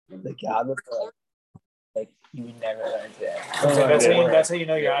The Kaaba, like you would never learn that. That's how you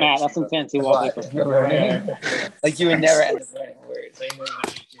know you're Matt, that's some fancy wallpaper. Like you would never end up learning words.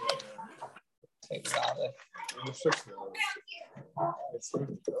 Like Kaaba.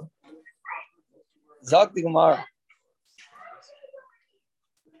 Zak the Gemara.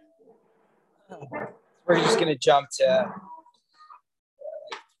 We're just going to jump to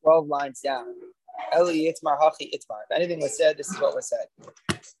 12 lines down. Eli Itmar Hachi Itmar. If anything was said, this is what was said.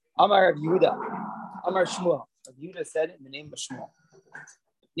 Amar of Yehuda. Amar Shmuel. Yehuda said it in the name of Shmuel.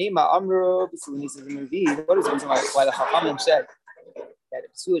 Nima Amru. What is the reason why the Chachamim said that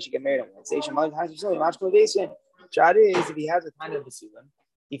if Basula should get married on Wednesday? Shad is if he has a kind of Basulim,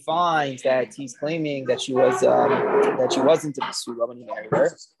 he finds that he's claiming that she wasn't a Basula when he married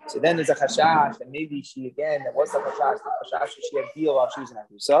her. So then there's a chashash, and maybe she again, that was the chashash. The chashash she had deal while she was in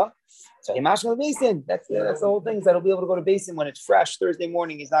Arusa. So he mashma the basin. That's the whole thing, is that he'll be able to go to basin when it's fresh Thursday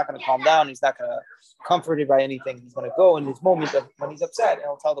morning. He's not going to calm down. He's not going to comforted by anything. He's going to go in his moment of when he's upset, and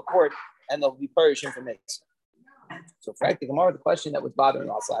he'll tell the court, and they'll be parish information. So frankly, Gemara, the question that was bothering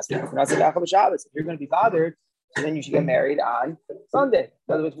us last week. If you're going to be bothered, so then you should get married on Sunday.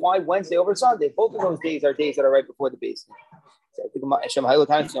 In other words, why Wednesday over Sunday? Both of those days are days that are right before the basin. So the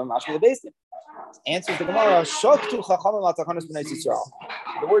answer to the Gemara,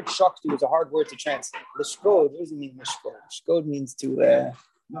 the word shaktu is a hard word to translate. Lishkod, what does it mean, lishkod? Lishkod means to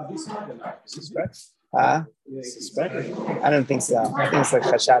Suspect? Suspect? I don't think so. I think it's like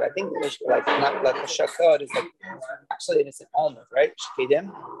chashad. I think like not like shakod is like actually it's an almond, right?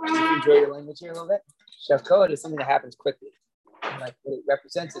 Shkedem. You enjoy your language here a little bit. Shakod is something that happens quickly. And like what it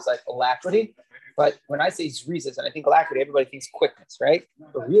represents is like alacrity. But when I say zrizas, and I think alacrity, everybody thinks quickness, right?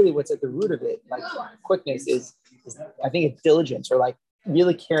 But really what's at the root of it, like quickness is I think it's diligence, or like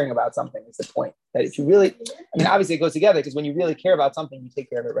really caring about something is the point. That if you really, I mean, obviously it goes together, because when you really care about something, you take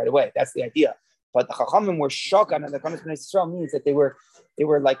care of it right away. That's the idea. But the Chachamim were shocked, and the Kanas B'nai Yisrael means that they were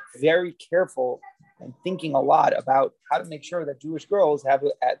like very careful and thinking a lot about how to make sure that Jewish girls have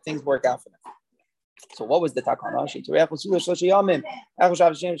things work out for them. So what was the takana? It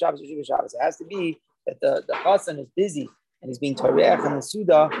has to be that the chassan is busy and he's being tareach on the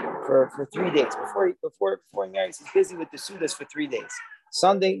suda for 3 days before he marries. He's busy with the sudas for 3 days: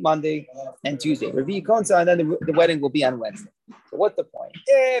 Sunday, Monday, and Tuesday. Revi konsa, and then the wedding will be on Wednesday. So what's the point?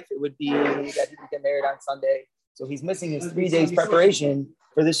 If it would be that he can get married on Sunday, so he's missing his 3 days preparation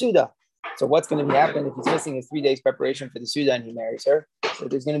for the suda. So what's going to be happening if he's missing his 3 days preparation for the suda and he marries her? So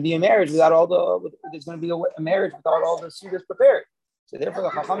there's going to be a marriage without all a marriage without all the sudas prepared. So therefore the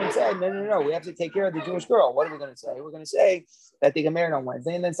Chachamim said, no, we have to take care of the Jewish girl. What are we going to say? We're going to say that they get married on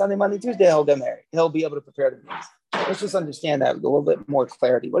Wednesday, and then Sunday, Monday, Tuesday he'll get married. He'll be able to prepare the meals. Let's just understand that with a little bit more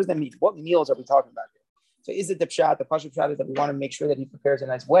clarity. What does that mean? What meals are we talking about here? So is it the pshat? The pashut pshat is that we want to make sure that he prepares a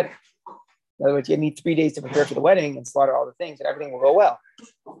nice wedding. In other words, you need 3 days to prepare for the wedding and slaughter all the things, and everything will go well.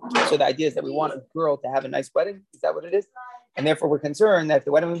 So the idea is that we want a girl to have a nice wedding. Is that what it is? And therefore, we're concerned that if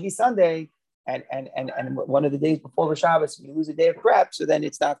the wedding will be Sunday, and one of the days before the Shabbos, you lose a day of prep, so then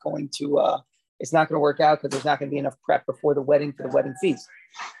it's not going to work out, because there's not going to be enough prep before the wedding for the wedding feast.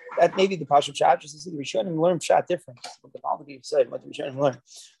 That may be the pashut pshat. Just to see, we shouldn't learn pshat different. What the complicated said, what we shouldn't learn.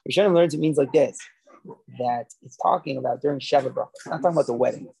 We shouldn't learn. It means like this, that it's talking about during Sheva Brachos. It's not talking about the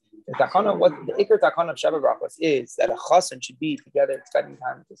wedding. The takana, what the ikar takana of Sheva Brachos is that a chassan should be together spending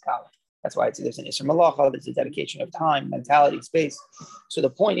time with his kala. That's why there's an isra malacha. There's a dedication of time, mentality, space. So the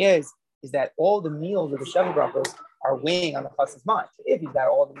point is that all the meals of the Sheva Brachos are weighing on the chassan's mind. So if he's got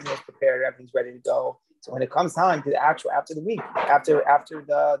all the meals prepared, everything's ready to go. So when it comes time to the actual, after the week, after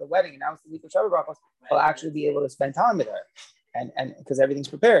the wedding, and now it's the week of Sheva Brachos, he'll actually be able to spend time with her, and because everything's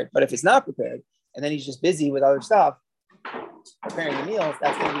prepared. But if it's not prepared, and then he's just busy with other stuff, preparing the meals,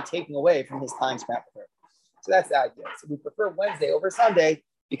 that's going to be taking away from his time spent with her. So that's the idea. So we prefer Wednesday over Sunday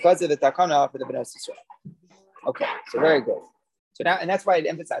because of the takana for the B'nai Yisrael. Okay, so very good. So now, and that's why it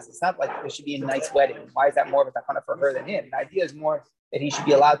emphasizes, it's not like there should be a nice wedding. Why is that more of a takana for her than him? The idea is more that he should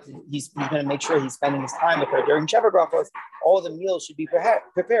be allowed to, he's going to make sure he's spending his time with her during Sheva Brachos. All the meals should be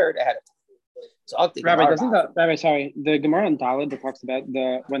prepared ahead of time. So Rabbi, the Gemara on Daled that talks about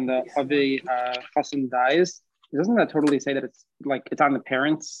when the Avi Chassan dies, doesn't that totally say that it's on the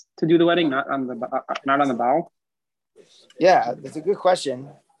parents to do the wedding, not on the Baal? Yeah, that's a good question.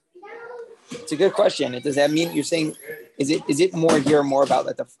 It's a good question. Does that mean you're saying, is it more here, more about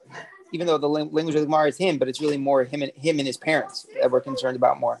that even though the language of the Gemara is him, but it's really more him and his parents that we're concerned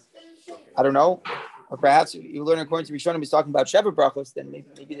about more. I don't know. Or perhaps you learn according to Rishonim, he's talking about Sheva Brachos, then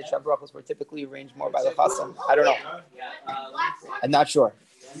maybe the Sheva Brachos were typically arranged more by the Chassan. I don't know. I'm not sure.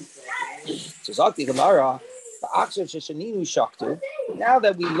 So Zakti Gemara, the Now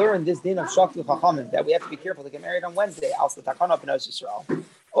that we learned this din of Shakti Chachamim, that we have to be careful to get married on Wednesday, also Takana B'nos Yisrael.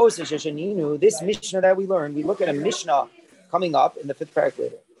 Also Sheshaninu, this Mishnah that we learned, we look at a Mishnah coming up in the 5th paragraph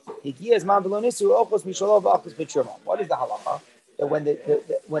later. What is the halacha? That when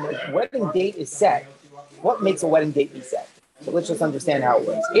a wedding date is set, what makes a wedding date be set? So let's just understand how it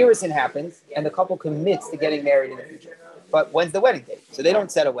works. Erison happens, and the couple commits to getting married in the future. But when's the wedding date? So they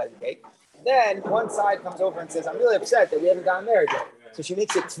don't set a wedding date. Then one side comes over and says, I'm really upset that we haven't gotten married yet. So she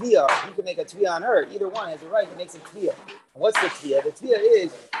makes a tviyah. You can make a tviyah on her. Either one has a right to make some tviyah. And what's the tviyah? The tviyah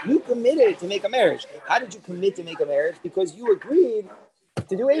is you committed to make a marriage. How did you commit to make a marriage? Because you agreed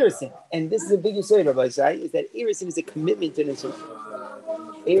to do erison. And this is a big issue, Rabbi Sai, is that erison is a commitment to nisuin.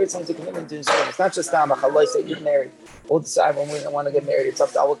 Erison is a commitment to nisuin. It's not just a challah that you're married. We'll decide when we want to get married. It's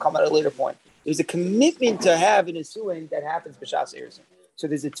up to, I will come at a later point. There's a commitment to have an nisuin that happens b'shas erison. So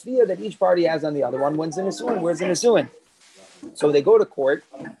there's a tviyah that each party has on the other one. When's the nisuin? Where's the nisuin? So they go to court,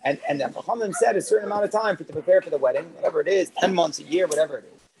 and the Chachamim said a certain amount of time to prepare for the wedding, whatever it is, 10 months, a year, whatever it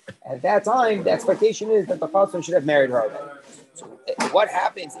is. And at that time, the expectation is that the husband should have married her already. So what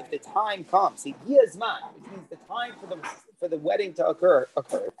happens if the time comes? Which means the time for the wedding to occur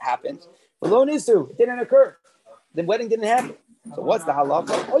happens. But lo nisu, it didn't occur. The wedding didn't happen. So what's the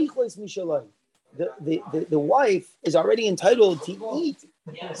halacha? The wife is already entitled to eat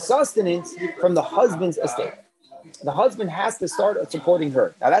sustenance from the husband's estate. The husband has to start supporting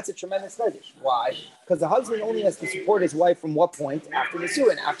her. Now that's a tremendous chiddush. Why? Because the husband only has to support his wife from what point? After the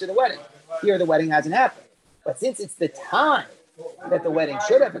nisuin, after the wedding. Here the wedding hasn't happened. But since it's the time that the wedding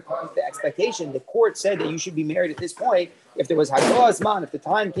should have occurred, the expectation, the court said that you should be married at this point. If there was hagah asman, if the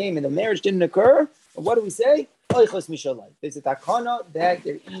time came and the marriage didn't occur, what do we say? There's a takana that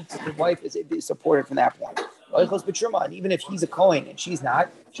the wife is supported from that point. And even if he's a Kohen and she's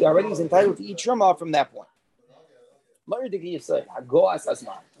not, she already is entitled to eat truma from that point.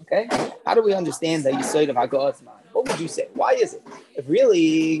 Okay? How do we understand the yisoid of hagah asman? What would you say? Why is it? If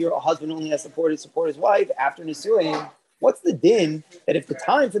really your husband only has support his wife after nisuin, what's the din that if the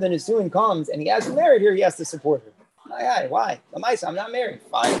time for the nisuin comes and he hasn't married her, he has to support her? Why? Lamaisa, I'm not married.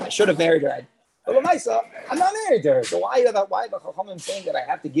 Fine, I should have married her. But Lamaisa, I'm not married to her. So why the Chachamim saying that I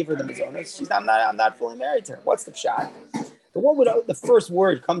have to give her the mizonos? I'm not fully married to her. What's the pshat? So what would the first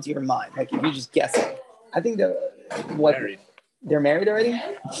word come to your mind? Like if you're just guessing. I think married. They're married already?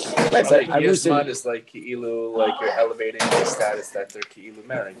 Right, so Yasman is like Ki'ilu, like you're elevating the status that they're Ki'ilu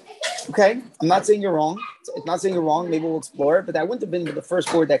married. Okay, I'm not saying you're wrong. It's not saying you're wrong. Maybe we'll explore it, but that wouldn't have been the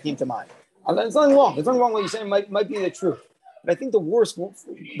first word that came to mind. There's nothing wrong. There's nothing wrong what you're saying. Might be the truth. But I think the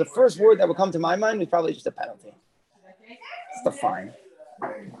first word that would come to my mind was probably just a penalty. It's the fine.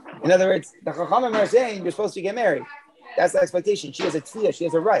 In other words, the Chachamim are saying you're supposed to get married. That's the expectation. She has a tziyah. She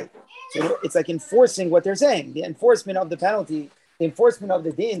has a right. So it's like enforcing what they're saying. The enforcement of the penalty, the enforcement of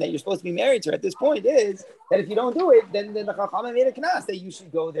the din that you're supposed to be married to her at this point is that if you don't do it, then the Chachamim made a knas that you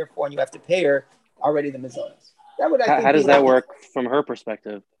should go therefore and you have to pay her already the mizonos. How does that work from her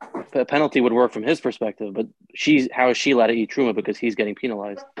perspective? The penalty would work from his perspective, but how is she allowed to eat truma because he's getting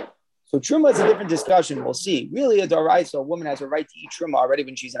penalized? So truma is a different discussion. We'll see. Really, a daraisa, a woman has a right to eat truma already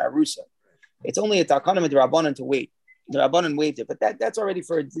when she's in arusa. It's only a takanim and rabbanan to wait. The rabbanan waived it, but that's already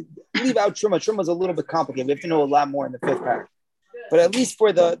for leave out truma. Truma is a little bit complicated. We have to know a lot more in the 5th paragraph. But at least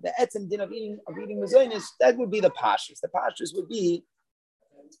for the etzem din of eating mezainis, that would be the pashtus. The pashtus would be,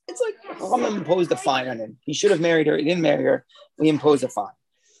 it's like Chachamim imposed a fine on him. He should have married her. He didn't marry her. We imposed a fine.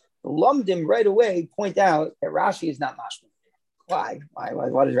 The Lumdim right away point out that Rashi is not mashma. Why?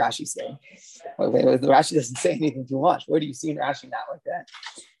 What does Rashi say? Rashi doesn't say anything too much. Where do you see in Rashi not like that?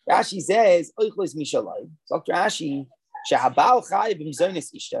 Rashi says, Oichlis Mishalai. So Rashi, Shahabal Chai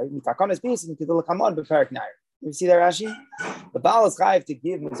b'mizonis ishta, mitakonas bisin to the lakamon b'perak nair. You see that Rashi? The Baal is chayiv to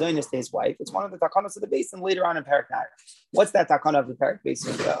give mizonis to his wife. It's one of the takanos of the basin later on in Perak Nair. What's that takana of the Perak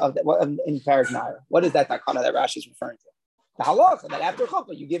basin in Perak Nair? What is that takana that Rashi is referring to? The halacha that after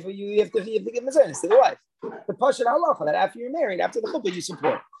chuppah you have to give mizonis to the wife. The pashat halacha that after you're married, after the chuppah you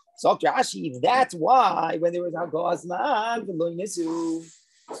support. So Rashi, that's why when there was hagazman v'lo nisu.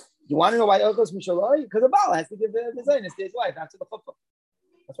 You want to know why Ochos Mishaloi? Because the Baal has to give the mizonis to his wife after the chuppah.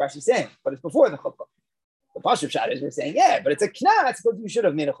 That's what Rashi's saying, but it's before the chuppah. The Pashup Shad is we're saying, but it's a knas, but you should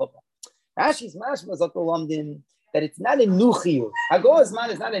have made a chuppah. Rashi's mashma is that it's not a new chiyuv. Hagos man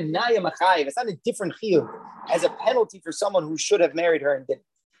is not a naya machayiv. It's not a different chiyuv as a penalty for someone who should have married her and didn't.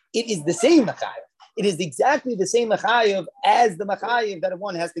 It is the same machayiv. It is exactly the same machayiv as the machayiv that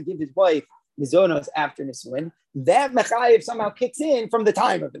one has to give his wife mizonos after nisuin. That machayiv somehow kicks in from the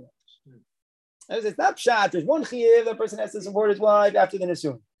time of the marriage. It's not pshat. There's one chiyuv. The person has to support his wife after the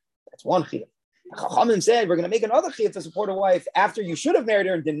nisuin. That's one chiyuv. Chachamim said we're going to make another chiyuv to support a wife after you should have married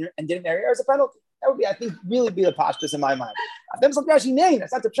her and didn't marry her as a penalty. That would be, I think, really be the pashtus in my mind. That's not the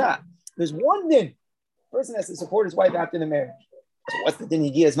pshat. There's one din. Person has to support his wife after the marriage. So what's the din?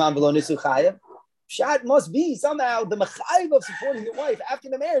 Yigiyazman below nisu chayav. Pshat must be somehow the mechayiv of supporting your wife after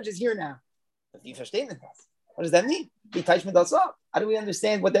the marriage is here now. What does that mean? How do we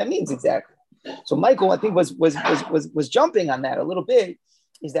understand what that means exactly? So Michael, I think, was jumping on that a little bit.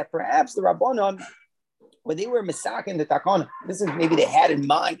 Is that perhaps the Rabbanon, when they were misakin the takana, this is maybe they had in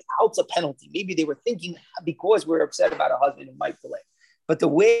mind out a penalty. Maybe they were thinking because we're upset about a husband, it might delay. But the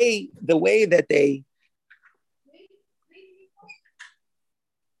way that they,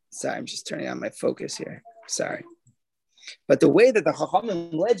 sorry, I'm just turning on my focus here. Sorry. But the way that the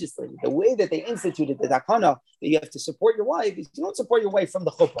Chachamim legislated, the way that they instituted the takana, that you have to support your wife, is you don't support your wife from the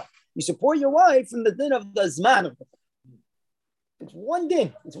chuppah. You support your wife from the din of the zman of the chuppah. It's one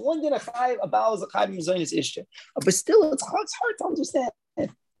din. It's one din about a chayv mizonis ishta. But still, it's hard to understand.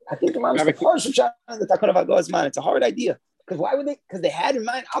 I think the takana of zman. It's a hard idea. Because why would they? Because they had in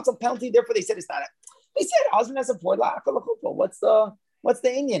mind out of penalty. Therefore, they said it's not. They said husband has support la'akal chuppah. What's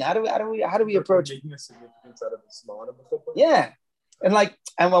the Indian? How do we approach it? Yeah, and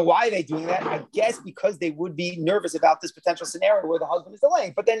why are they doing that? I guess because they would be nervous about this potential scenario where the husband is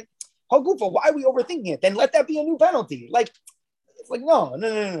delaying. But then, Hagufa, why are we overthinking it? Then let that be a new penalty. It's like no.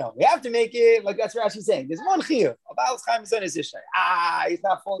 We have to make it like that's Rashi's saying. There's one chiyuv about chaim son is ishtay. He's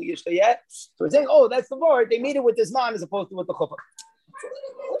not fully ishtay yet. So we're saying, that's the word. They made it with this man as opposed to with the chuppah.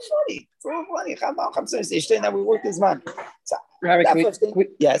 It's a little funny. Chaim son is ishtay, and then we work this man. So, Rabbi,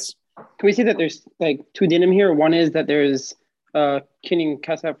 yes. Can we see that there's like two dinim here? One is that there's kinyan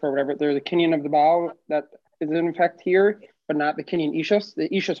kasef or whatever. There's a kinyan of the Baal that is in effect here, but not the kinyan ishus. The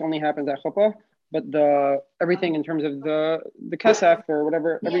ishus only happens at chuppah, but the everything in terms of the kasef or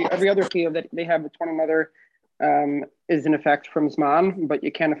whatever, every other chiyuv that they have with one another is in effect from zman. But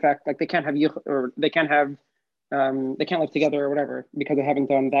you can't affect they can't have or they can't have they can't live together or whatever because they haven't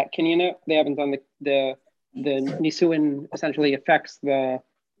done that kinyan. They haven't done the nisuin essentially affects the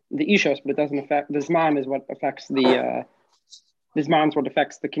ishos, but it doesn't affect the zman is what affects the zman's what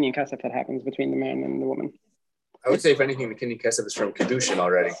affects the kinyan kasef that happens between the man and the woman. I would say if anything, the kinyan kasef is from kedushin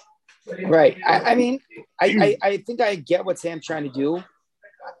already. Right. I mean, I think I get what Sam's trying to do,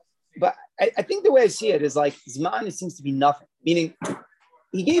 but I think the way I see it is like zman. It seems to be nothing. Meaning,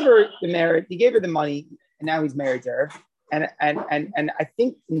 he gave her the money, and now he's married to her. And I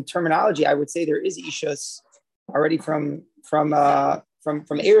think in terminology, I would say there is ishus already from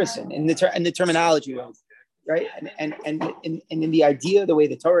Erison in the terminology, right? And in the idea, the way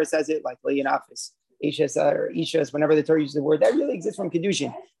the Torah says it, like leyanafis, ishus or ishus, whenever the Torah uses the word, that really exists from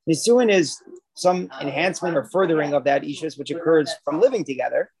kedushin. Nisuin is some enhancement or furthering of that ishus, which occurs from living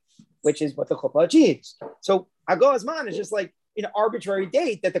together, which is what the chuppah achieves. So Hagah Azman is just like an arbitrary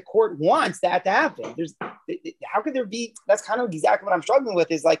date that the court wants that to happen. How could there be? That's kind of exactly what I'm struggling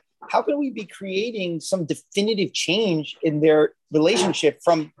with. Is like, how can we be creating some definitive change in their relationship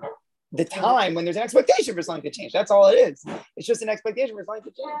from the time when there's an expectation for something to change? That's all it is. It's just an expectation for something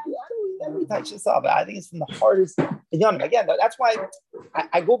to change. How do we touch this up? I think it's from the hardest. Again, that's why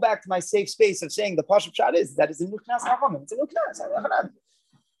I go back to my safe space of saying the pashut shot is that it's a new knas ha'chomim. It's a new knas.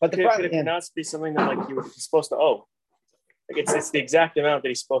 But the problem could not be something that he's supposed to owe. It's the exact amount that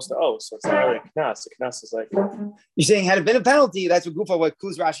he's supposed to owe, so it's not really a knas. The knas is like you're saying had it been a penalty, that's what Gufa would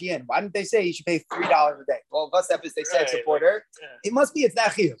clues Rashi in. Why didn't they say he should pay $3 a day? Well, Gustaf is they said support her. Yeah. It must be it's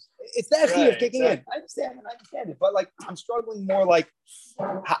that chiyuv. It's that chiyuv kicking in. I understand it, but I'm struggling more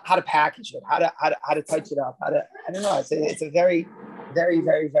how to package it, how to touch it up, I don't know. It's a very, very,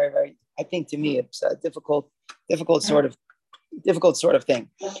 very, very, very. I think to me it's a difficult sort of thing.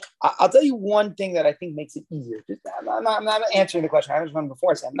 I'll tell you one thing that I think makes it easier. I'm not answering the question. I haven't one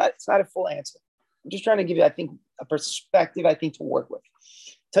before, so it's not a full answer. I'm just trying to give you, I think, a perspective, to work with.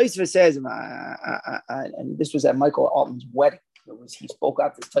 Kesuvis says, and this was at Michael Altman's wedding. He spoke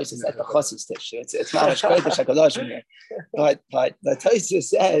out this Kesuvis at the Chassid's tish. It's not a Shkodesh HaKadosh here. But the Kesuvis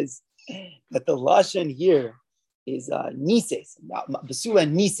says that the Lashon here is Nises, Besula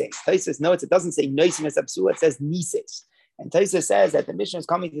Nises. Kesuvis notes it doesn't say Noisim as Besula, it says Nises. And Taisa says that the mission is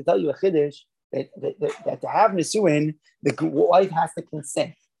coming to tell you a chiddush that to have nisuin, the wife has to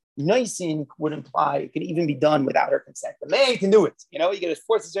consent. Noisin would imply it could even be done without her consent. The man can do it. You get to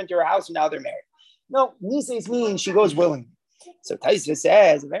force her into her house, and now they're married. No, nises means she goes willingly. So Taisa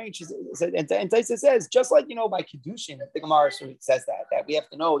says, very interesting. And Taisa says, just like by kedushin, the Gemara says that we have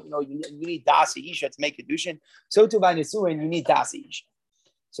to know. You need dasa isha to make kedushin. So too by nisuin, you need dasa isha.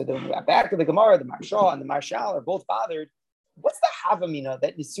 So then back to the Gemara, the Marshal and the Marshal are both bothered What's the havamina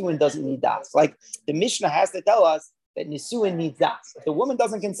that nisuin doesn't need das? Like the Mishnah has to tell us that nisuin needs das. If the woman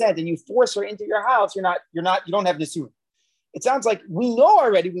doesn't consent and you force her into your house, you don't have nisuin. It sounds like we know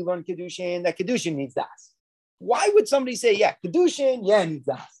already. We learned kedushin that kedushin needs das. Why would somebody say, yeah, kedushin, yeah, needs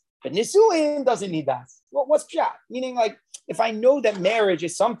das, but nisuin doesn't need das? Well, what's pshat? Meaning, like, if I know that marriage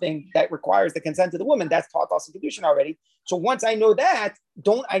is something that requires the consent of the woman, that's taught us in kedushin already. So once I know that,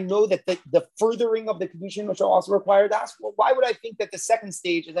 don't I know that the furthering of the kedushin which will also require das? Well, why would I think that the second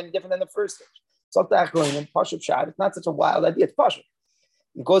stage is any different than the first stage? So it's not such a wild idea. It's pashut.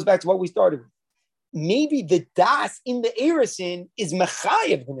 It goes back to what we started with. Maybe the das in the erisin is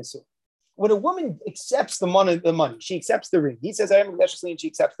mechayev the nisuin. When a woman accepts the money, she accepts the ring. He says, I am and she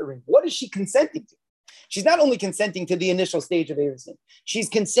accepts the ring. What is she consenting to? She's not only consenting to the initial stage of erisin, she's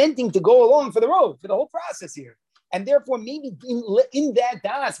consenting to go along for the road, for the whole process here. And therefore, maybe in that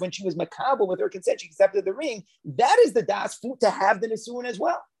das, when she was makabel with her consent, she accepted the ring. That is the das to have the nisuin as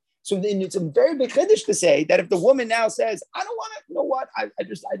well. So then it's a very big chiddush to say that if the woman now says, I don't want to, you know what, I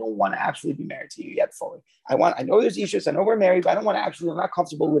don't want to actually be married to you yet fully. I know there's issues, I know we're married, but I don't want to I'm not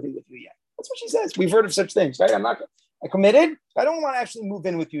comfortable living with you yet. That's what she says. We've heard of such things, right? I committed, I don't want to actually move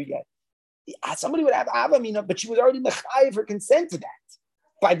in with you yet. Somebody would have avamina, but she was already mechayev her consent to that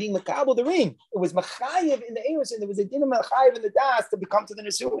by being mekabel the ring. It was mechayev in the eros, and there was a din of mechayev in the das to become to the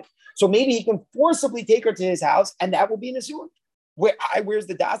nisuin. So maybe he can forcibly take her to his house, and that will be nisuin. Where's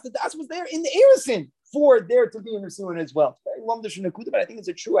the das? The das was there in the erison for there to be a nisuin as well. Very lumdish and nakuda, but I think it's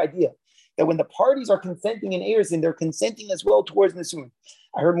a true idea that when the parties are consenting in erison, they're consenting as well towards nisuin.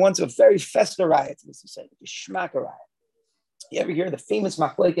 I heard once a very festa riot. This is a shmaka riot. You ever hear the famous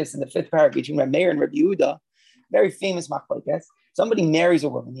machlokes in the fifth paragraph between Rabbi Meir and Rabbi Yehuda? Very famous machlokes. Somebody marries a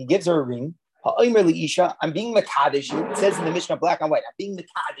woman. He gives her a ring. Ha'omer li'isha, I'm being mekadesh. It says in the Mishnah, black and white, I'm being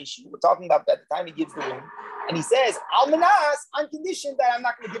mekadesh. We're talking about at the time he gives the ring. And he says, Almanas, on condition that I'm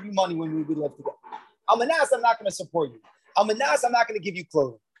not going to give you money when we live together. Almanas, I'm not going to support you. Almanas, I'm not going to give you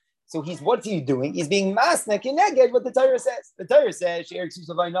clothing. So what's he doing? He's being masnek and neged what the Torah says. The Torah says, a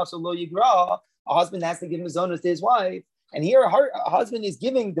husband has to give mizonos to his wife. And here a husband is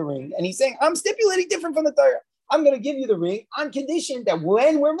giving the ring. And he's saying, I'm stipulating different from the Torah. I'm going to give you the ring on condition that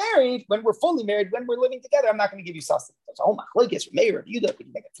when we're married, when we're fully married, when we're living together, I'm not going to give you sustenance. So, oh my, look, it's Meir, you don't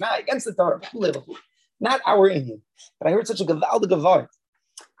make it tonight against the Torah. Not our Indian. But I heard such a gavalda gavard.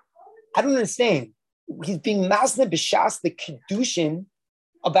 I don't understand. He's being masna b'shas the kedushin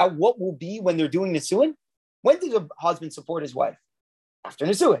about what will be when they're doing nisuin. When did the husband support his wife? After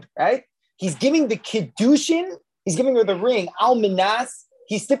nisuin, right? He's giving the kedushin. He's giving her the ring. Al minas.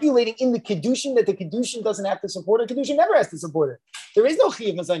 He's stipulating in the kedushin that the kedushin doesn't have to support her. Kedushin never has to support her. There is no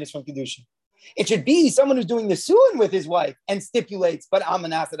chiyuv mazaynis from kedushin. It should be someone who's doing the suin with his wife and stipulates, but al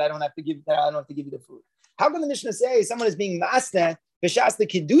minas that I don't have to give you the food. How can the Mishnah say someone is being masna b'shas the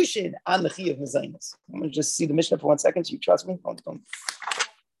kedushin on the chiyuv mazaynis? I'm going to just see the Mishnah for 1 second. So you trust me? Don't.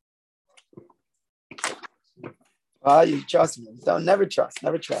 You trust me. Don't never trust.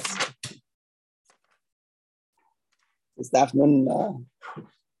 It's Daf nun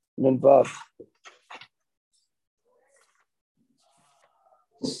vav.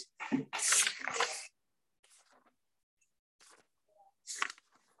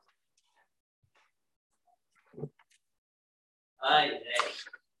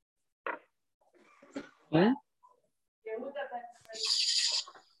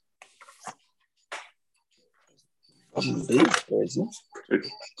 Where is it?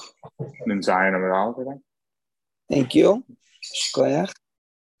 In Zion of it all, I think. Thank you. Shkoyach.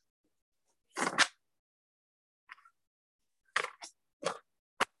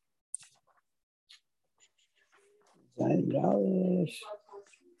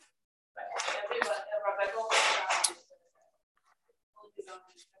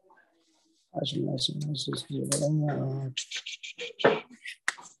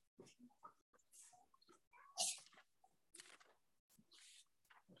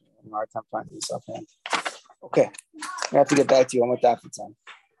 Hard time finding this offhand. Okay, I have to get back to you on what that time.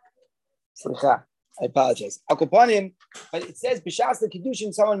 Slicha, I apologize. Akoponim, but it says b'shas the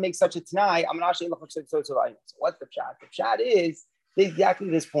kedushin. Someone makes such a tanai. So what's the pshat? The pshat is exactly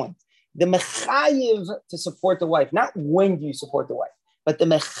this point. The mechayiv to support the wife. Not when do you support the wife, but the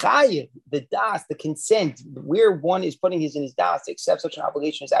mechayiv, the das, the consent, where one is putting his in his das to accept such an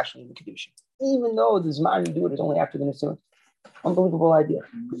obligation is actually in the kedushin. Even though the zman you do it is only after the nisuin. Unbelievable idea.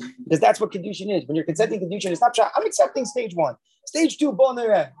 Because that's what kedushin is. When you're consenting kedushin, it's not pshat. I'm accepting stage 1. Stage 2,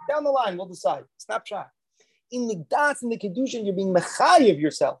 down the line, we'll decide. It's not pshat. In the das, in the kedushin, you're being mechayev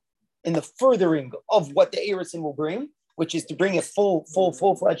yourself in the furthering of what the erisin will bring, which is to bring a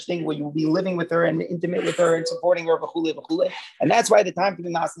full-fledged thing where you will be living with her and intimate with her and supporting her, and that's why the time for the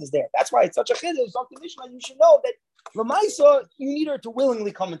nasan is there. That's why it's such a chiddush. You should know that Lamaisa, you need her to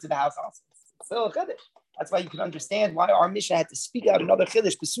willingly come into the house also. It's still a chiddush. That's why you can understand why our Mishnah had to speak out another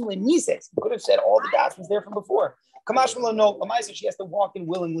chiddush. Pesula nises. You could have said all the das was there from before. Kamash no, Lamaisa, she has to walk in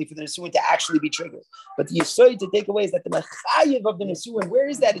willingly for the Nesuin to actually be triggered. But the Yisod to take away is that the Mechayiv of the Nesuin, where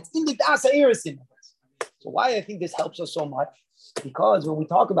is that? It's in the Das HaErisin. So why I think this helps us so much? Because when we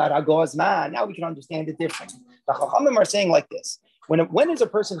talk about Agaz Man, now we can understand the difference. The Chachamim are saying like this. When is a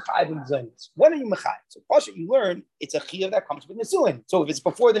person chayiv in zaynis? When are you mechayiv? So Pasha, you learn it's a chiyuv that comes with nesuin. So if it's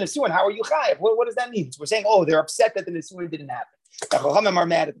before the nesuin, how are you chayiv? What does that mean? So we're saying, they're upset that the nesuin didn't happen. The Chachamim are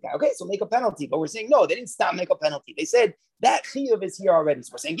mad at the guy. Okay, so make a penalty. But we're saying, no, they didn't stop make a penalty. They said that chiyuv is here already.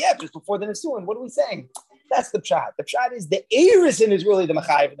 So we're saying, yeah, just before the nesuin. What are we saying? That's the pshat. The pshat is the erisin is really the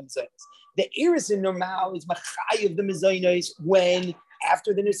mechayiv of the mezainis. The erisin normal is mechayiv the mezainis when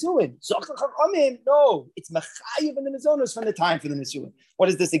after the Nesuin. No, it's Mechayiv in the Mizonos from the time for the Nesuin. What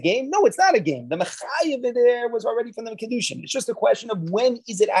is this, a game? No, it's not a game. The Mechayiv there was already from the Kedushin. It's just a question of when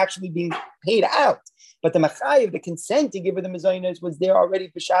is it actually being paid out. But the Mechayiv, the consent to give her the Mizonos was there already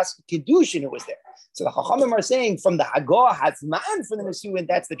for Shas Kedushin, it was there. So the Chachamim are saying from the Hagah Hazman for the Nesuin,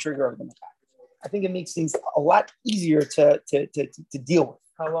 that's the trigger of the Mechayiv. I think it makes things a lot easier to deal with.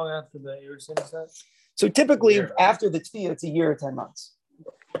 How long after the Erisin is that? So typically, after the tefillah, it's a year or 10 months.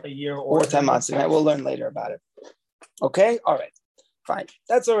 A year or 10 months. And we'll learn later about it. Okay? All right. Fine.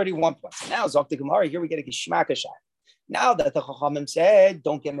 That's already one point. Now, Zok Gemara, here we get a Geshmaka shot. Now that the Chachamim said,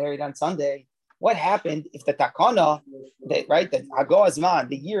 don't get married on Sunday, what happened if the Takana, the Hagah Azman,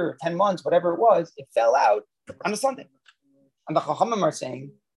 the year, 10 months, whatever it was, it fell out on a Sunday? And the Chachamim are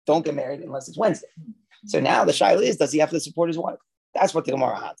saying, don't get married unless it's Wednesday. So now the shaila is, does he have to support his wife? That's what the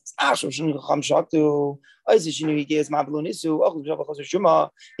Gemara has.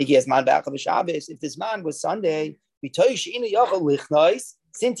 If this man was Sunday,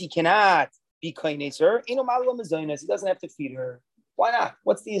 since he cannot be kaineser, he doesn't have to feed her. Why not?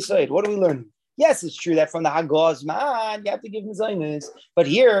 What's the aside? What are we learning? Yes, it's true that from the Hagaz man, you have to give him zaynis. But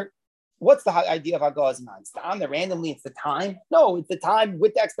here, what's the idea of Hagaz man? It's the time that randomly it's the time? No, it's the time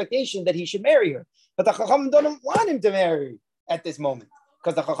with the expectation that he should marry her. But the Chachamim don't want him to marry at this moment,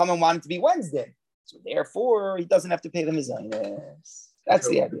 because the Chachamim want it to be Wednesday. So therefore, he doesn't have to pay the mezainis. That's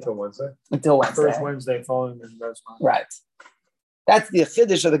the idea. Until Wednesday? Until Wednesday. First Wednesday following the next month. Right. That's the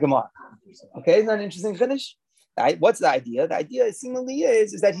chiddush of the Gemara. Okay, isn't that an interesting chiddush? What's the idea? The idea seemingly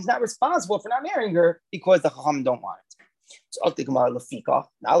is that he's not responsible for not marrying her because the Chachamim don't want it. So the Gemara lefika.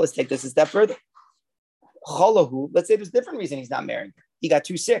 Now let's take this a step further. Chalahu, let's say there's a different reason he's not marrying her. He got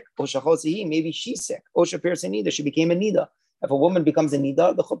too sick. Maybe she's sick. She became a nida. If a woman becomes a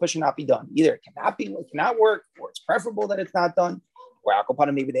nida, the chuppah should not be done. Either it cannot work, or it's preferable that it's not done.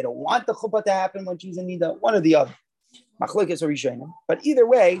 Or maybe they don't want the chuppah to happen when she's a nida. One or the other. But either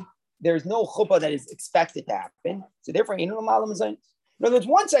way, there's no chuppah that is expected to happen. So therefore, in other words,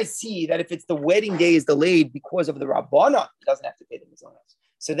 once I see that if it's the wedding day is delayed because of the Rabbana, he doesn't have to pay the mizonos.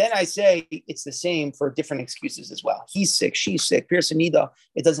 So then I say it's the same for different excuses as well. He's sick, she's sick, Pierce and Nida,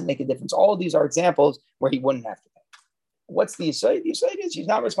 it doesn't make a difference. All of these are examples where he wouldn't have to pay. What's the aside? The aside is he's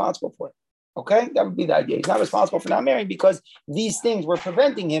not responsible for it. Okay? That would be the idea. He's not responsible for not marrying because these things were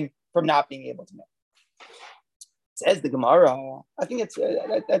preventing him from not being able to marry. Says the Gemara. I think it's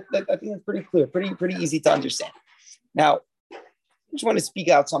pretty clear, pretty easy to understand. Now, I just want to speak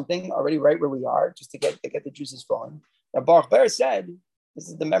out something already right where we are, just to get the juices flowing. Now, Baruch Ber said, this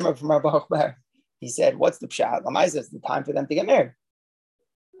is the memo from our Baruch Ber. He said, "What's the pshat? Lamai says the time for them to get married."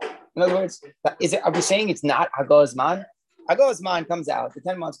 In other words, are we saying it's not Hagaz Man? Hagaz Man comes out, the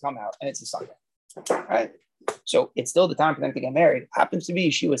 10 months come out, and it's a Sunday, right? So it's still the time for them to get married. Happens to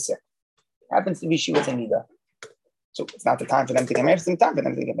be she was sick. Happens to be she was a nida. So it's not the time for them to get married. It's the time for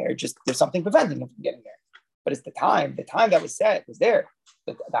them to get married. Just there's something preventing them from getting married. But it's the time that was set was there.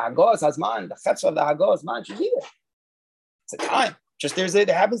 The Hagaz Hazman, the Chetz of the Hagaz Man should be there. It's a time. Just there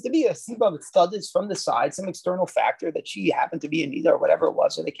happens to be a siba that studies from the side, some external factor that she happened to be in nida or whatever it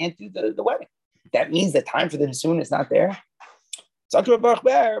was, so they can't do the wedding. That means the time for the Nisun is not there. So Baruch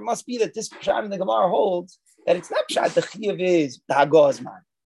Ber must be that this pshat in the Gemara holds that it's not pshat the chiyuv is the Hagaz Man.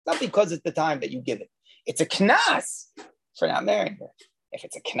 Not because it's the time that you give it. It's a knas for not marrying her. If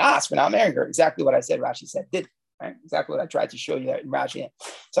it's a knas for not marrying her, exactly what I said, Rashi said, did. Right? Exactly what I tried to show you there in Rashi.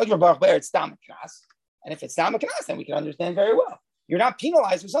 So Baruch Ber, it's stam knas. And if it's stam knas, then we can understand very well. You're not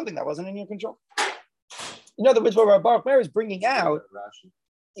penalized for something that wasn't in your control. In other words, what Baruch Ber is bringing out,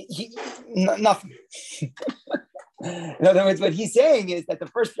 nothing. In other words, what he's saying is that the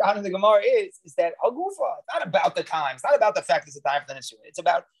first shot of the Gemara is that Hagufa, it's not about the time, it's not about the fact it's a time for the Nisuin. It's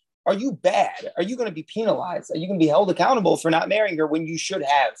about, are you bad? Are you going to be penalized? Are you going to be held accountable for not marrying her when you should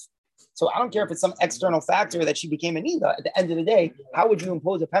have? So I don't care if it's some external factor that she became a Nida. At the end of the day, how would you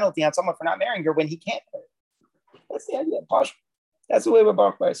impose a penalty on someone for not marrying her when he can't? That's the idea. Posh. That's the way we're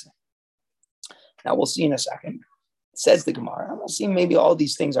Baruch Bar saying. Now we'll see in a second. Says the Gemara. We'll see maybe all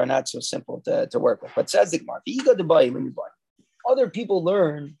these things are not so simple to work with. But says the Gemara, other people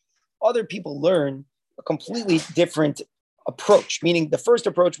learn a completely different approach. Meaning the first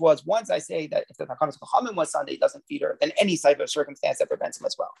approach was, once I say that if the Takanas Kohamim was Sunday, it doesn't feed her, then any type of circumstance that prevents him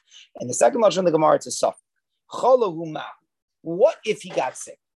as well. And the second lashon of the Gemara, it's a suffix. What if he got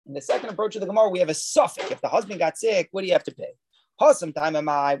sick? In the second approach of the Gemara, we have a suffix. If the husband got sick, what do you have to pay? Sometime am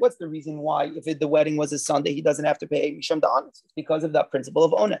I? What's the reason why, if the wedding was a Sunday, he doesn't have to pay Misham the honest? It's because of the principle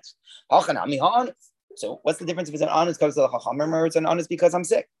of honest. So what's the difference if it's an honest because of the Chachamim or it's an honest because I'm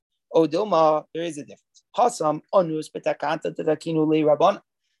sick? Oh, Dilma, there is a difference. Hasam onus betakanta tetakinu le rabbanan.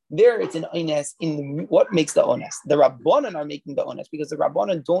 There, it's an honest in what makes the honest. The Rabbanan are making the honest because the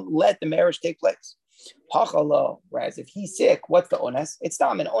Rabbanan don't let the marriage take place. Whereas if he's sick, what's the honest? It's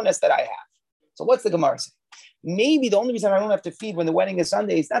not an honest that I have. So what's the Gemara saying? Maybe the only reason I don't have to feed when the wedding is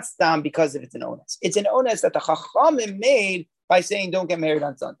Sunday is not stam because if it's an onus. It's an onus that the Chachamim made by saying don't get married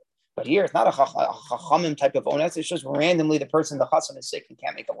on Sunday. But here it's not a Chachamim type of onus. It's just randomly the person, the Chassan is sick and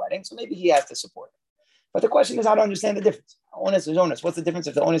can't make a wedding. So maybe he has to support it. But the question is how to understand the difference. Onus is onus. What's the difference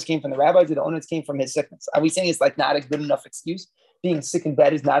if the onus came from the rabbis or the onus came from his sickness? Are we saying it's like not a good enough excuse? Being sick in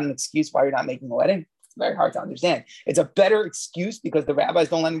bed is not an excuse why you're not making a wedding? It's very hard to understand. It's a better excuse because the rabbis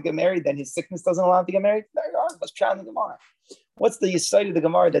don't let him get married than his sickness doesn't allow him to get married. Very hard. Let's try the Gemara. What's the side of the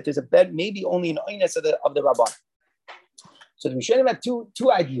Gemara that there's a bed, maybe only an oinus of the Rabban? So the Rishonim have two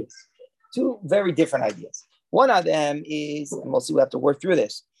ideas, two very different ideas. One of them is, and we'll see, we have to work through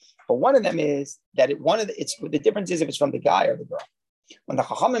this. But one of them is that the difference is if it's from the guy or the girl. When the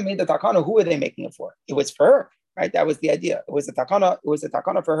Chachamim made the takana, who were they making it for? It was for her, right? That was the idea. It was the takana. It was the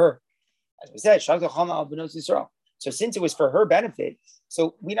takana for her. As we said, so since it was for her benefit,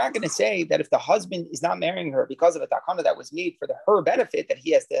 so we're not going to say that if the husband is not marrying her because of a takana that was made for her benefit that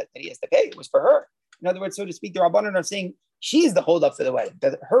he has to pay. It was for her. In other words, so to speak, the Rabbanan are saying she's the holdup for the wedding.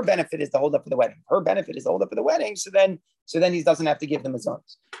 That her benefit is the holdup for the wedding. Her benefit is the holdup for the wedding. So then he doesn't have to give them his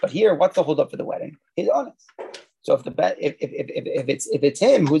honest. But here, what's the holdup for the wedding? His honest. So if it's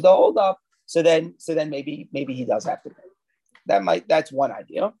him who's the holdup, so then maybe he does have to pay. That's one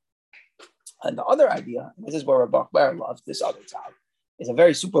idea. And the other idea, and this is where Rabbi Bar loves this other side, is a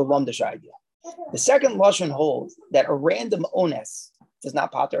very super lumdish idea. The second lashon holds that a random onus does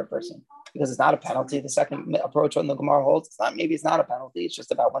not pater a person because it's not a penalty. The second approach on the Gemara holds it's not a penalty. It's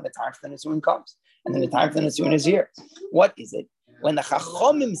just about when the time for the Nisuin comes, and then the time for the Nisuin is here. What is it? When the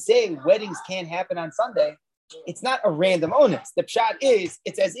Chachamim say weddings can't happen on Sunday, it's not a random onus. The pshat is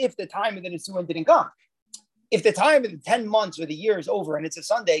it's as if the time of the Nisuin didn't come. If the time of the 10 months or the year is over and it's a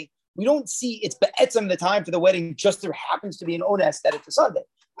Sunday, we don't see it's be'etzem the time for the wedding, just there happens to be an onus that it's a Sunday.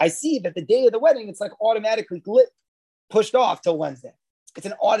 I see that the day of the wedding, it's like automatically pushed off till Wednesday. It's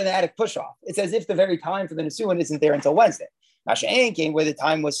an automatic push off. It's as if the very time for the Nisuin isn't there until Wednesday. Masha'en came where the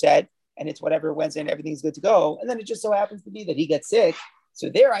time was set and it's whatever Wednesday and everything's good to go. And then it just so happens to be that he gets sick. So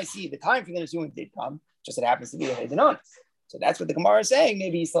there I see the time for the Nisuin did come, just it happens to be that he's an onus. So that's what the Gemara is saying.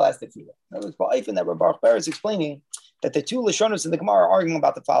 Maybe he still has to feed it. In other words, that Rabbi Bar is explaining that the two Lashonos in the Gemara are arguing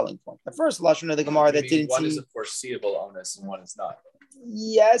about the following point. The first Lashon of the Gemara that didn't one see... is a foreseeable onus and one is not.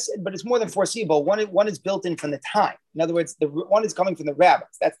 Yes, but it's more than foreseeable. One is built in from the time. In other words, the one is coming from the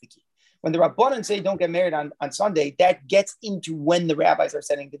rabbis. That's the key. When the Rabbanan say don't get married on Sunday, that gets into when the rabbis are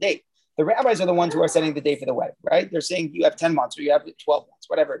setting the date. The rabbis are the ones who are setting the date for the wedding, right? They're saying you have 10 months or you have 12 months,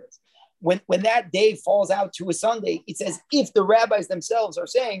 whatever it is. When that day falls out to a Sunday, it's as if the rabbis themselves are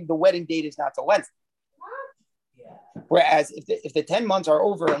saying the wedding date is not till Wednesday. Whereas if the 10 months are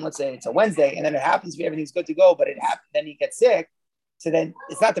over and let's say it's a Wednesday and then it happens if everything's good to go, but then he gets sick, so then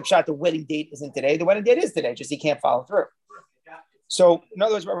it's not the pshat the wedding date isn't today. The wedding date is today, just he can't follow through. So in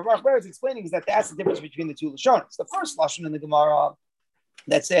other words, what Rabbi Bar is explaining is that that's the difference between the two Lashonos. The first Lashon in the Gemara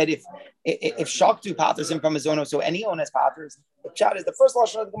that said if Shaktu pathers him from his own, so any onus pathers, the pshat is the first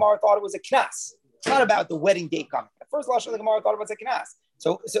Lashon of the Gemara thought it was a knas. It's not about the wedding date coming. The first Lashon of the Gemara thought it was a knas.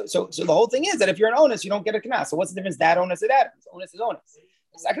 So the whole thing is that if you're an onus, you don't get a knas. So what's the difference? That onus or that onus? Onus is onus.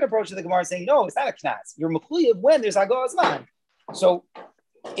 The second approach to the Gemara is saying, no, it's not a knas. You're mechuyev when there's hagah azman. So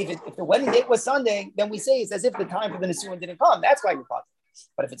if the wedding date was Sunday, then we say it's as if the time for the Nisuin didn't come. That's why you're positive.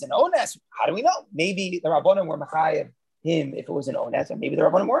 But if it's an onus, how do we know? Maybe the Rabbanim were mechayev him if it was an onus, and maybe the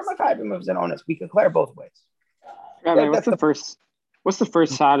Rabbanim were mechayev him if it was an onus. We could declare both ways. Rabbi, what's the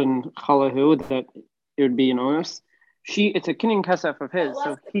first side in Chalahu that it would be an onus? It's a kinyan kesef of his,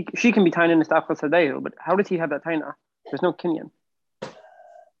 so she can be tying in the stachos hadehu. But how does he have that taina? There's no kinyan.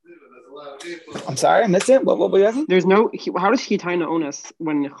 I'm sorry, I missed it. What were you asking? There's no. How does he tie in the onus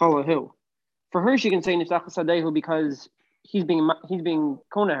when Chalahu? For her, she can say nistachos hadehu because he's being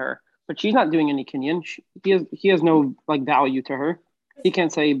kona her, but she's not doing any kinyan. He has no like value to her. He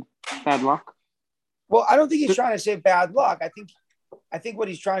can't say bad luck. Well, I don't think he's trying to say bad luck. I think what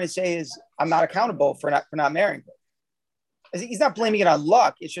he's trying to say is I'm not accountable for not marrying her. He's not blaming it on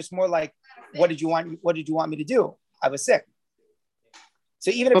luck. It's just more like, what did you want me to do? I was sick.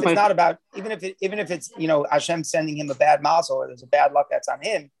 So even if it's Hashem sending him a bad mazel or there's a bad luck that's on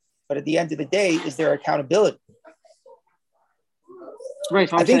him, but at the end of the day, is there accountability? Right.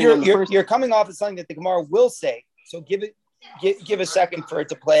 So I think you're coming off of something that the Gemara will say. So give a second for it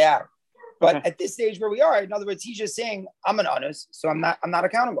to play out. But at this stage where we are, in other words, he's just saying, I'm an honest, so I'm not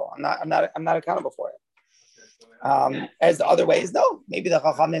accountable. I'm not accountable for it. As the other way is, no, maybe the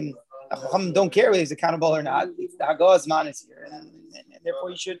Chachamim don't care whether he's accountable or not. The Hagah's man is here, and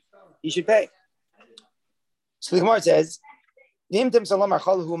therefore he should pay. So the Gemara says,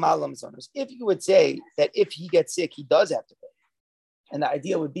 if you would say that if he gets sick, he does have to pay. And the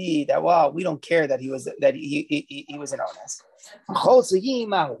idea would be that, well, we don't care that he was an honest.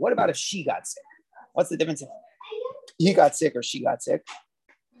 What about if she got sick? What's the difference if he got sick or she got sick?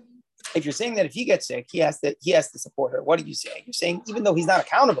 If you're saying that if he gets sick, he has to support her. What are you saying? You're saying even though he's not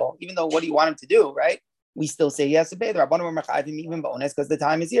accountable, even though what do you want him to do, right? We still say he has to pay. The Rabbanim are mechayivim even bonus because the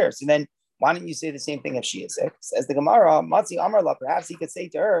time is here. So then why don't you say the same thing if she is sick? Says the Gemara, Matzi Amarla, perhaps he could say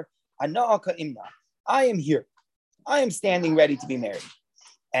to her, I am here. I am standing ready to be married.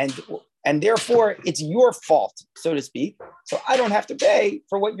 And therefore, it's your fault, so to speak. So I don't have to pay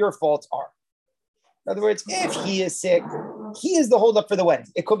for what your faults are. In other words, if he is sick, he is the holdup for the wedding.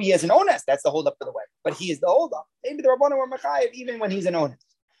 It could be he has an onus, that's the holdup for the wedding. But he is the holdup. Maybe the Rabbanim were Machayev even when he's an onus.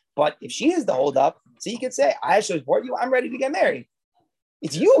 But if she is the holdup, so he could say, I should support you, I'm ready to get married.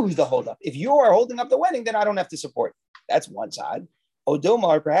 It's you who's the holdup. If you are holding up the wedding, then I don't have to support you. That's one side. Odoma,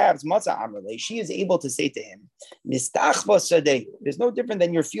 or perhaps Matza Amrele, she is able to say to him, there's no different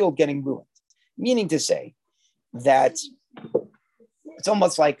than your field getting ruined. Meaning to say that it's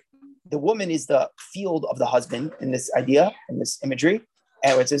almost like the woman is the field of the husband in this idea, in this imagery.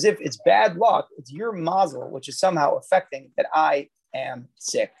 And it's as if it's bad luck. It's your mazel, which is somehow affecting that I am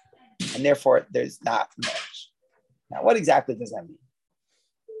sick. And therefore, there's not marriage. Now, what exactly does that mean?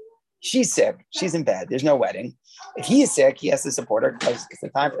 She's sick. She's in bed. There's no wedding. If he is sick, he has to support her because it's the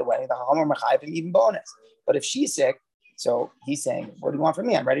time for the wedding. The Chachamim are mechayivim even bonus. But if she's sick, so he's saying, what do you want from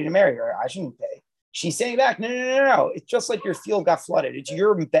me? I'm ready to marry her. I shouldn't pay. She's saying back, no. It's just like your field got flooded. It's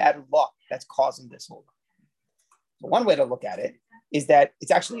your bad luck that's causing this whole. So one way to look at it is that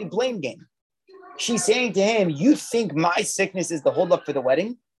it's actually a blame game. She's saying to him, you think my sickness is the holdup for the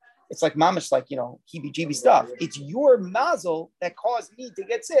wedding? It's like mamish, like, heebie-jeebie stuff. It's your mazel that caused me to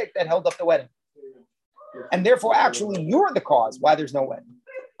get sick that held up the wedding. And therefore, actually, you're the cause why there's no wedding.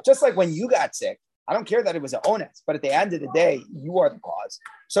 Just like when you got sick, I don't care that it was an onus, but at the end of the day, you are the cause.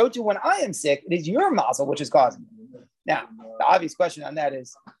 So too, when I am sick, it is your mazel which is causing it. Now, the obvious question on that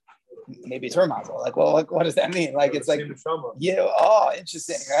is, maybe it's her mazel. Like, well, what does that mean? Like, it's like, interesting,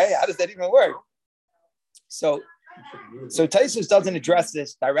 right? How does that even work? So Taisus doesn't address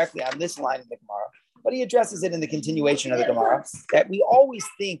this directly on this line in the Gemara, but he addresses it in the continuation of the Gemara, that we always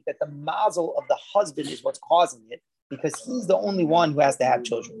think that the mazel of the husband is what's causing it because he's the only one who has to have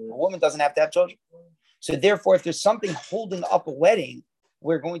children. A woman doesn't have to have children. So therefore, if there's something holding up a wedding,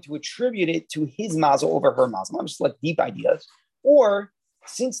 we're going to attribute it to his mazel over her mazel. I'm just like deep ideas. Or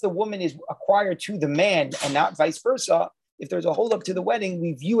since the woman is acquired to the man and not vice versa, if there's a hold up to the wedding,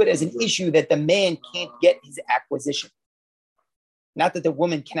 we view it as an issue that the man can't get his acquisition. Not that the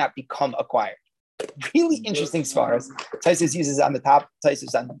woman cannot become acquired. Really interesting svaras. Taisus uses on the top,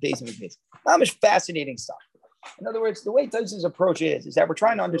 Taisus on the base of the base. Mamish fascinating stuff. In other words, the way Taisus' approach is that we're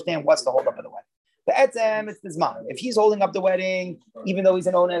trying to understand what's the hold up of the wedding. The etzem, it's the zman. If he's holding up the wedding, even though he's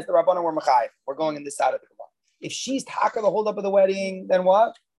an ones, the Rabbanan were mechayev. We're going in this side of the Gemara. If she's taka the hold up of the wedding, then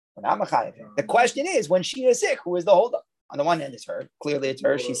what? We're not mechayev. The question is, when she is sick, who is the hold up? On the one hand, it's her. Clearly, it's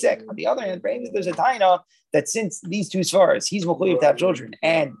her. She's sick. On the other hand, there's a taina that since these two svaras, he's mechuyev to have children,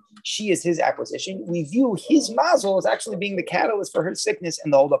 and she is his acquisition. We view his mazel as actually being the catalyst for her sickness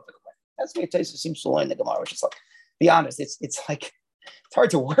and the hold up for the wedding. That's the way Taisus seems to learn the Gemara, which is like, be honest, it's like it's hard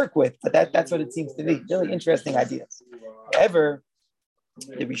to work with, but that's what it seems to be. Really interesting ideas. However,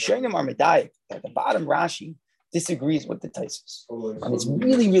 the Rishonim are medayik at the bottom Rashi. disagrees with the Taisus. And it's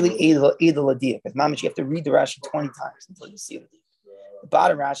really, really edel adiyah, because Mamish, you have to read the Rashi 20 times until you see it. The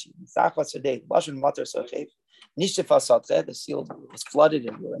bottom Rashi, the seal was flooded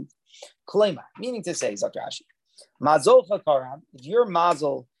and ruined. Meaning to say, Zak Rashi, if your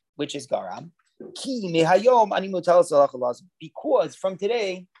mazel, which is garam, because from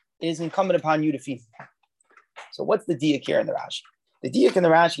today it is incumbent upon you to feed me. So what's the diak here in the Rashi? The diak in the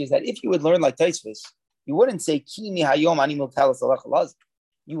Rashi is that if you would learn like Taisvis, you wouldn't say ki mihayom ani mutalus alach alaz.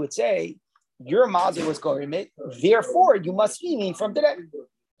 You would say your mazel was garim, therefore you must feed me from today.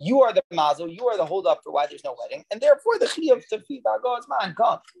 You are the mazel, you are the hold up for why there's no wedding, and therefore the chiyuv to feed God's man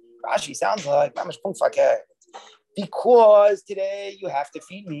come. Rashi sounds like because today you have to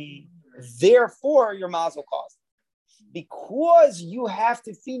feed me, therefore your mazel cost. Because you have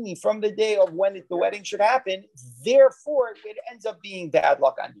to feed me from the day of when the wedding should happen, therefore it ends up being bad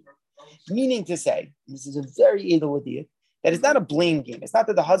luck on you. Meaning to say, this is a very edel idea, that it's not a blame game. It's not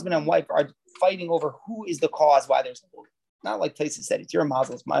that the husband and wife are fighting over who is the cause why there's no wedding. Not like Tyson said, it's your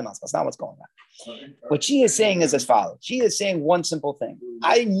mazel, it's my mazel. That's not what's going on. What she is saying is as follows. She is saying one simple thing.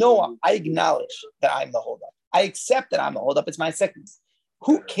 I acknowledge that I'm the holdup. I accept that I'm the holdup. It's my sickness.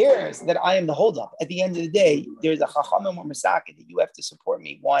 Who cares that I am the holdup? At the end of the day, there's a chachamim or masaka that you have to support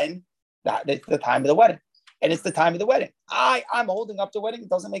me. One, it's the time of the wedding. And it's the time of the wedding. I'm holding up the wedding. It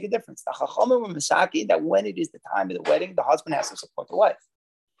doesn't make a difference. The chachamim or masaka that when it is the time of the wedding, the husband has to support the wife.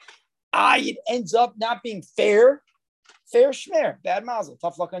 It ends up not being fair. Fair shmer, bad mazel,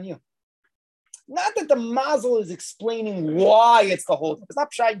 tough luck on you. Not that the mazel is explaining why it's the holdup. It's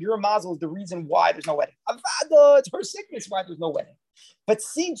not shy. Your mazel is the reason why there's no wedding. Avada, it's her sickness why there's no wedding. But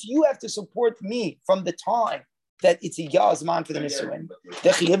since you have to support me from the time that it's a yazman for the nisuin, the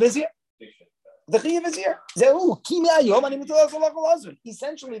chiyuv is here. The chiyuv is here.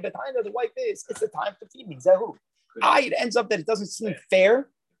 Essentially, the time that the wife is, it's the time to feed me. Zehu. It ends up that it doesn't seem fair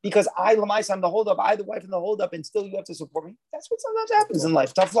because I'm the holdup, I the wife in the holdup, and still you have to support me. That's what sometimes happens in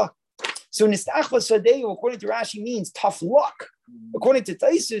life. Tough luck. So nistachva sadeu, according to Rashi, means tough luck. According to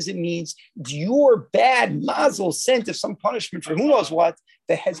Taisus, it means your bad mazel sent of some punishment for who knows what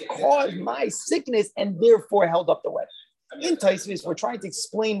that has caused my sickness and therefore held up the wedding. In Taisus, we're trying to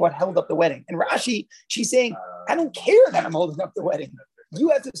explain what held up the wedding. And Rashi, she's saying, I don't care that I'm holding up the wedding.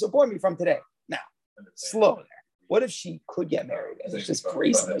 You have to support me from today. Now, slow there. What if she could get married? And it's just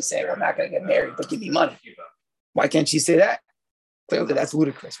brazenly saying, I'm not going to get married, but give me money. Why can't she say that? Clearly, that's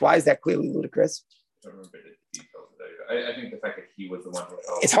ludicrous. Why is that clearly ludicrous? I think the fact that he was the one who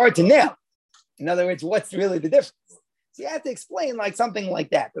helped. It's hard to nail. In other words, what's really the difference? So you have to explain like something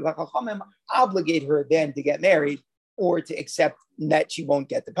like that. The Chachamim obligate her then to get married or to accept that she won't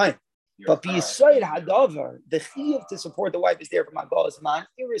get the payment. But b'yisoid hadavar, the chiyuv to support the wife is there for Magalas man,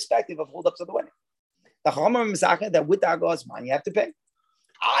 irrespective of holdups of the wedding. The Chachamim misachah that with the Agalas man you have to pay.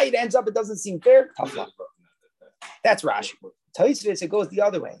 It ends up it doesn't seem fair. Tough luck. That's Rashi. Taisvis, it goes the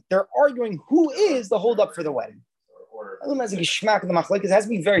other way. They're arguing who is the holdup for the wedding. It has to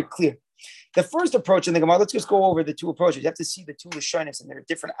be very clear. The first approach in the Gemara, let's just go over the two approaches. You have to see the two Lashonis and there are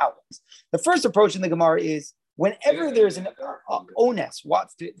different outlooks. The first approach in the Gemara is whenever there's an onus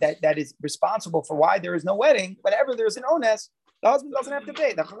that is responsible for why there is no wedding, whenever there's an onus, the husband doesn't have to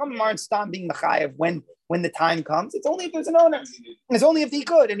pay. The Chachamim aren't stop being mechayev when the time comes. It's only if there's an onus. It's only if he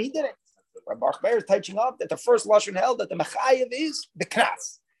could, and he didn't. Baruch Meir is touching up that the first lashon held that the mechayev is the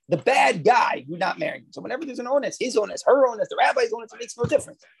knas, the bad guy who's not marrying. So whenever there's an onus, his onus, her onus, the rabbi's onus, it makes no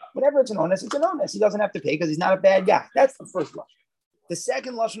difference. Whenever it's an onus, it's an onus. He doesn't have to pay because he's not a bad guy. That's the first lashon. The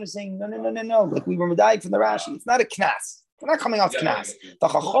second lashon is saying no. Like we were medayik from the Rashi, it's not a knas. We're not coming off knas. The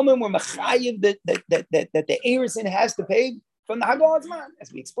chachamim were mechayev that the erison has to pay from the Hagad's man.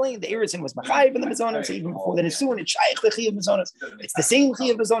 As we explained, the erison was mechayev in the mizonos, so even before the nisuin, it's shaykh the chiyuv mizonos. It's the same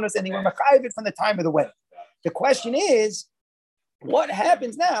chiyuv mizonos, and they were mechayev from the time of the wedding. The question is, what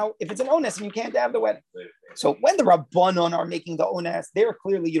happens now if it's an onus and you can't have the wedding? So when the Rabbanon are making the onus, there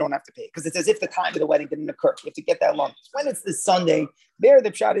clearly you don't have to pay because it's as if the time of the wedding didn't occur. You have to get that long. When it's the Sunday, there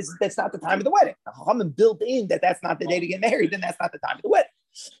the pshat is that's not the time of the wedding. The Chachamim built in that's not the day to get married, then that's not the time of the wedding.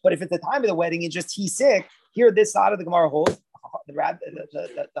 But if it's the time of the wedding, it's just he's sick. Here, this side of the Gemara holds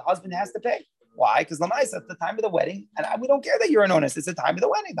the husband has to pay. Why? Because Lamaisa, it's the time of the wedding, and we don't care that you're an onus. It's the time of the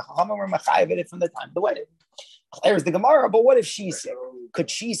wedding. The Chachamim were mechayev it from the time of the wedding. There's the Gemara, but what if she's sick? Could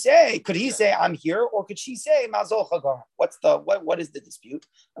he say, I'm here, or could she say, Mazol Chagar? What is the dispute?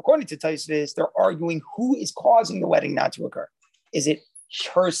 According to Taisvis, they're arguing who is causing the wedding not to occur. Is it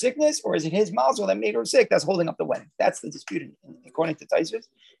her sickness, or is it his Mazol that made her sick that's holding up the wedding? That's the dispute according to Taisvis.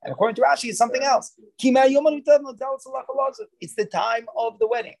 And according to Rashi, it's something else. It's the time of the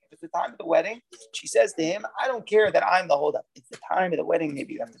wedding. If the time of the wedding, she says to him, I don't care that I'm the holdup. It's the time of the wedding,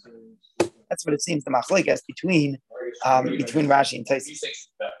 maybe you have to do it. That's what it seems the machlekes between Rashi and Taisus.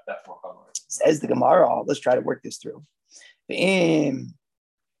 Says the Gemara, let's try to work this through. If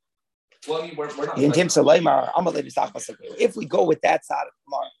we go with that side of the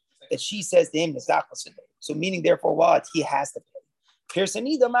Gemara, that she says to him, so meaning therefore what? He has to pay. Here's a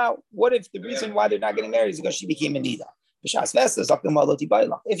nida out. What if the reason why they're not getting married is because she became a nida? If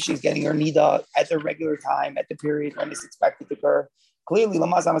she's getting her nida at the regular time, at the period when it's expected to occur, clearly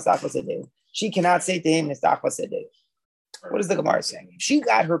she cannot say to him, what is the Gemara saying? If she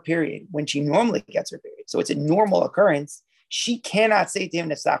got her period when she normally gets her period, so it's a normal occurrence, she cannot say to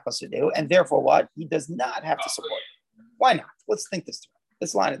him, and therefore what? He does not have to support her. Why not? Let's think this through.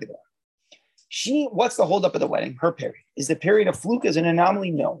 This line of the Gemara. What's the holdup of the wedding? Her period. Is the period a fluke? Is an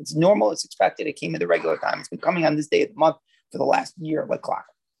anomaly? No. It's normal. It's expected. It came at the regular time. It's been coming on this day of the month for the last year, like clock.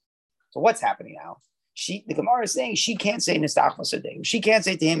 So what's happening now? The Gemara is saying she can't say Nistachva Sadeh. She can't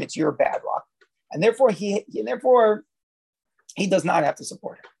say to him, it's your bad luck. And therefore he does not have to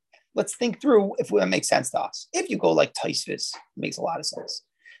support her. Let's think through if it makes sense to us. If you go like Kesuvis, it makes a lot of sense.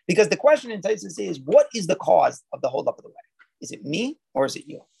 Because the question in Kesuvis is, what is the cause of the holdup of the wedding? Is it me or is it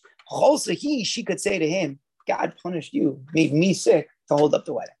you? She could say to him, God punished you, made me sick to hold up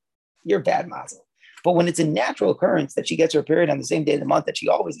the wedding. You're bad mazel. But when it's a natural occurrence that she gets her period on the same day of the month that she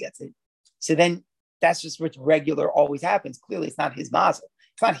always gets it, so then that's just what's regular always happens. Clearly, it's not his mazel.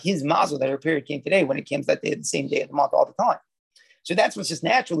 It's not his mazel that her period came today when it came that day, the same day of the month all the time. So that's what's just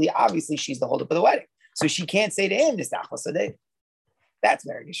naturally, obviously, she's the holdup of the wedding. So she can't say to him, that's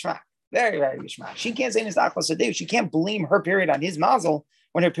very geschmack. Very, very geschmack. She can't say Nisachva. She can't blame her period on his mazel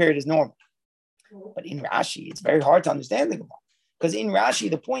when her period is normal. But in Rashi, it's very hard to understand the Gemara. Because in Rashi,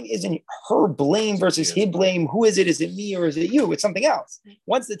 the point isn't her blame versus his blame. Who is it? Is it me or is it you? It's something else.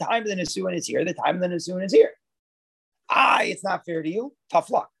 Once the time of the Nisuin is here, the time of the Nisuin is here. It's not fair to you. Tough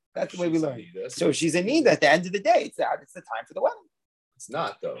luck. That's the way we learn. So she's in need at the end of the day. It's the time for the wedding. It's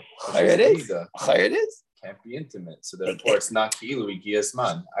not, though. It is. It is. Can't be intimate. So therefore, it's not Ki'ilu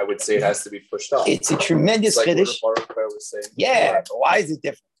Giasman. I would say it has to be pushed off. It's a tremendous chiddush. Yeah, but why is it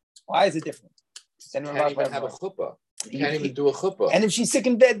different? You can't even have a chuppah. You can't even do a chuppah. And if she's sick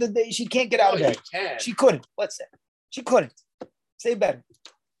in bed, she can't get out of bed. She couldn't. Let's say. She couldn't. Say better.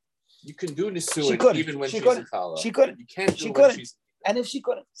 You can do nisuin even when she's in challah. She couldn't. You can't do she it couldn't. when she's... And if she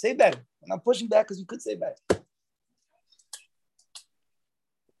couldn't, say better. And I'm pushing back because you could say better.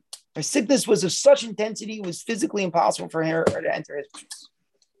 Her sickness was of such intensity, it was physically impossible for her to enter his place.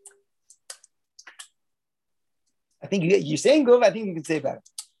 I think you're saying good. I think you can say better.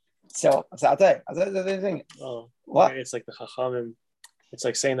 So I'll tell you. What? It's like the Chachamim. It's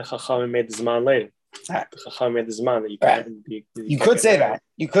like saying the Chachamim made the Zman later. Right. The Chachamim made the Zman that you can't. Right. You could say that.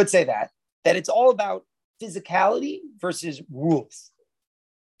 You could say that it's all about physicality versus rules.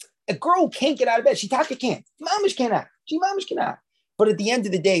 A girl can't get out of bed. She can't. Mamish cannot. She mamish cannot. But at the end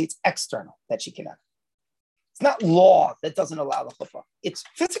of the day, it's external that she cannot. It's not law that doesn't allow the chuppah. It's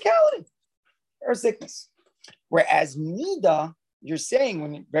physicality or sickness. Whereas nida, you're saying,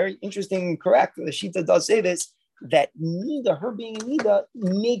 when very interesting and correct, the Shita does say this, that nida, her being nida,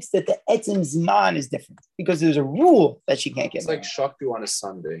 makes that the etzem zman is different because there's a rule that she can't get. It's like shaktu on a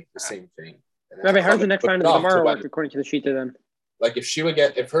Sunday, the same thing. Rabbi, how's the next line of the Gemara work according to the Shita then? Like if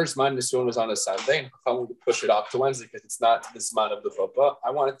her Zman Nisuin was on a Sunday, and Chacham would push it off to Wednesday because it's not the Zman of the Chuppah. I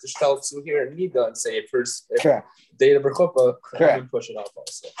wanted to tell Tzu here and Nida and say if date of her Chuppah, Chacham would push it off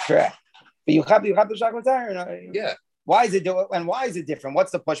also. Correct. But you have the Shakman or no? Yeah. Why is it different?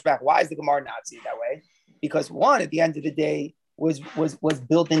 What's the pushback? Why is the Gemara not see it that way? Because one, at the end of the day, was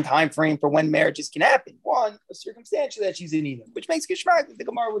built-in time frame for when marriages can happen. One, a circumstantial that she's in Eden, which makes Geshmak that the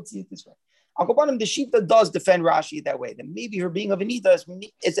Gemara would see it this way. Al Kabanim, the Shita does defend Rashi that way. That maybe her being of Anita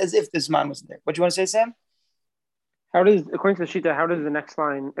is as if this man wasn't there. What do you want to say, Sam? According to the Shita, how does the next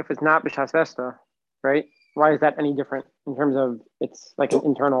line, if it's not B'Shas Vesta, right? Why is that any different in terms of it's like an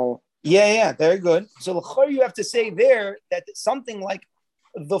internal? Yeah, very good. So you have to say there that something like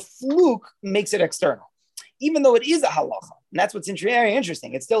the fluke makes it external, even though it is a halacha. And that's what's very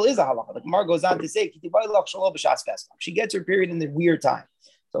interesting. It still is a halacha. Like Mar goes on to say, she gets her period in the weird time.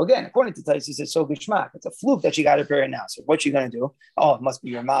 So again, according to Taisus, it's so gishmak. It's a fluke that she got her period now. So what's she going to do? Oh, it must be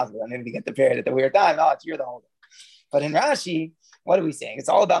your mazel. I need to get the period at the weird time. Oh, you're the holder. But in Rashi, what are we saying? It's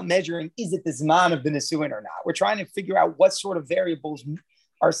all about measuring, is it the zman of the Nisuin or not? We're trying to figure out what sort of variables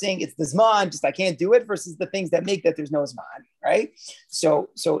are saying it's the Zman, just I can't do it, versus the things that make that there's no Zman, right? So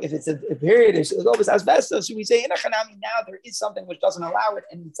if it's a period, it's always asbestos, so we say, in Achanami, now there is something which doesn't allow it,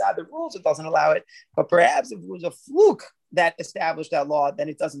 and inside the rules it doesn't allow it, but perhaps if it was a fluke that established that law, then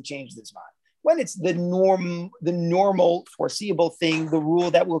it doesn't change the Zman. When it's the normal, foreseeable thing, the rule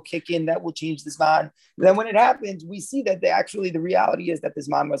that will kick in, that will change the Zman, then when it happens, we see that the reality is that the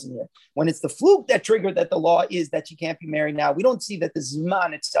Zman wasn't here. When it's the fluke that triggered that the law is that you can't be married now, we don't see that the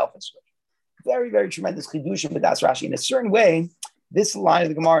Zman itself is very, very tremendous kedusha, but that's Rashi. In a certain way, this line of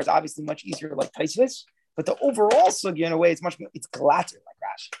the Gemara is obviously much easier like Kesuvis, but the overall sugya in a way, it's glatter like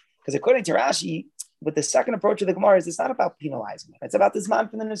Rashi. Because according to Rashi, but the second approach of the Gemara is it's not about penalizing it. It's about the Zman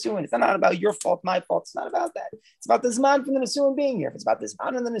from the Nesuin. It's not about your fault, my fault. It's not about that. It's about the Zman from the Nesuin being here. If it's about the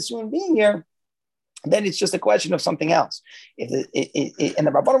Zman from the Nesuin being here, then it's just a question of something else. And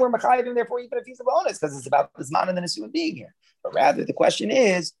the Rabbanon were Machayim, therefore, even if he's a bonus, because it's about the Zman and the Nesuin being here. But rather, the question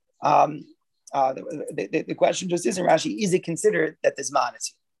is, the question just isn't Rashi, is it considered that the Zman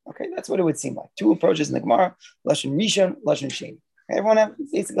is here? Okay, that's what it would seem like. Two approaches in the Gemara, Lashon Rishon, Lashon Sheni. Okay, everyone have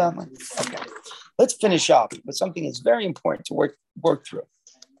basic outline? Okay. Let's finish up with something that's very important to work through.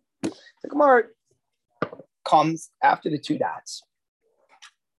 The Gemara comes after the two dots.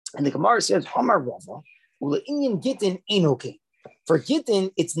 And the Gemara says, Amar Rava, Ule'inyan Gittin ain't okay. For Gittin,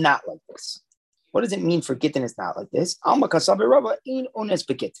 it's not like this. What does it mean for Gittin it's not like this? Alma Kasabe Rava in ones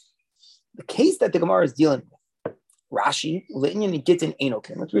begittin. The case that the Gemara is dealing with, Rashi, Ule'inyan Gittin ain't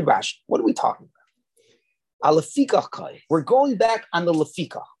okay. Let's read Rashi. What are we talking about? We're going back on the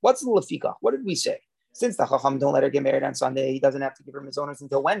lefika. What's the lefika? What did we say? Since the Chacham don't let her get married on Sunday, he doesn't have to give her mizonos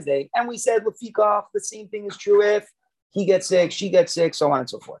until Wednesday. And we said lefika, the same thing is true if he gets sick, she gets sick, so on and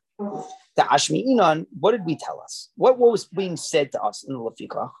so forth. The Ashmi Inan, what did we tell us? What was being said to us in the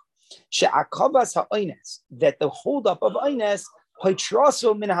lefika? She'akavas ha'oines, that the holdup of oines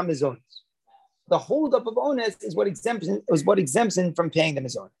hoitraso min hamizonos. The holdup of oines is what exempts him from paying the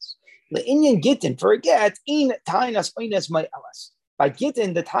mizonos. The Indian gittin for a get in tainas oines my elas. By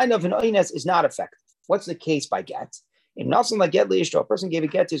gittin, the time of an oines is not effective. What's the case by get? In Nasan like get leishto, a person gave a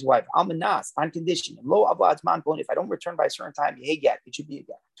get to his wife. Almanas on condition. Lo abad's manpon. If I don't return by a certain time, hey get, it should be a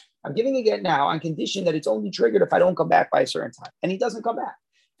get. I'm giving a get now on condition that it's only triggered if I don't come back by a certain time, and he doesn't come back.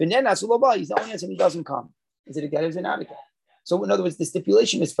 He's the oines and he doesn't come. Is it a get or is it not a get? So in other words, the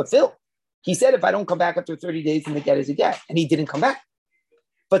stipulation is fulfilled. He said if I don't come back after 30 days, then the get is a get, and he didn't come back.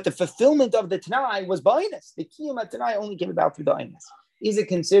 But the fulfillment of the Tanai was ba'inus. The kiyum at Tanai only came about through the Ainus. Is it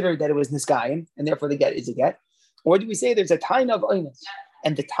considered that it was niskayim, and therefore the get is a get? Or do we say there's a taina of Ainus?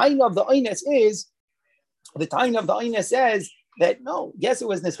 And the taina of the Ainus says that no, yes, it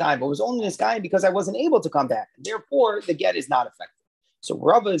was niskayim, but it was only niskayim because I wasn't able to come back. And therefore, the get is not effective. So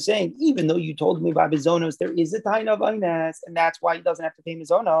Rava is saying, even though you told me about mizonos, there is a taina of Ainus, and that's why he doesn't have to pay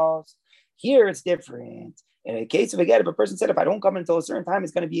mizonos. Here it's different. In a case of a get, if a person said, if I don't come until a certain time,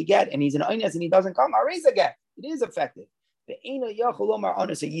 it's going to be a get, and he's an oines and he doesn't come, I raise a get. It is effective. And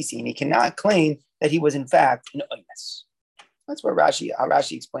he cannot claim that he was in fact an oines. That's what Rashi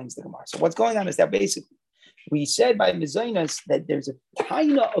explains the Gemara. So what's going on is that basically we said by mizonos that there's a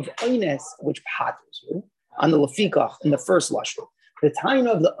taina of oines which patters you on the lefikach in the first lashon. The taina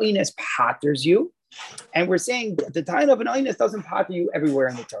of the oines patters you, and we're saying that the taina of an oines doesn't patter you everywhere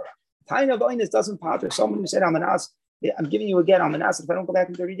in the Torah. Taina of oines doesn't patter someone who said, I'm giving you a get, if I don't go back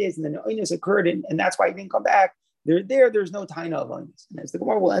in 30 days, and then the oines occurred, and that's why he didn't come back. There's no taina of oines. And as the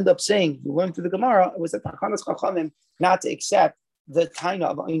Gemara will end up saying, we learned through the Gemara, it was a takanas chachamim not to accept the taina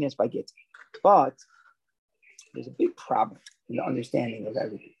of oines by get. But there's a big problem in the understanding of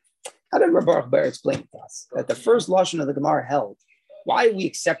everything. How did Rabbi Baruch Ber explain to us that the first lashon of the Gemara held? Why are we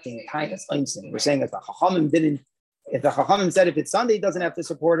accepting tainas oinsin? We're saying that the chachamim didn't. If the Chachamim said if it's Sunday, he doesn't have to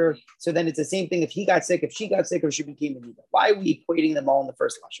support her, so then it's the same thing if he got sick, if she got sick, or she became a Nida. Why are we equating them all in the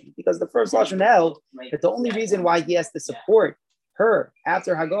first Lashon? Because the first Lashon held that the only reason why he has to support her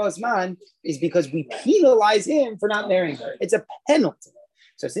after Hagah's man is because we penalize him for not marrying her. It's a penalty.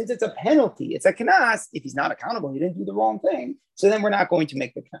 So since it's a penalty, it's a knas. If he's not accountable, he didn't do the wrong thing, so then we're not going to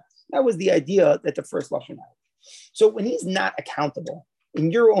make the knas. That was the idea that the first Lashon held. So when he's not accountable, in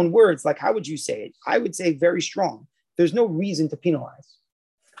your own words, like how would you say it? I would say very strong. There's no reason to penalize.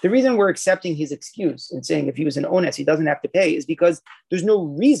 The reason we're accepting his excuse and saying if he was an ones, he doesn't have to pay is because there's no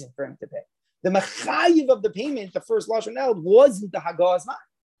reason for him to pay. The mechayiv of the payment, the first lashon held, wasn't the hagah's man.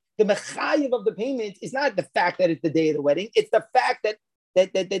 The mechayiv of the payment is not the fact that it's the day of the wedding. It's the fact that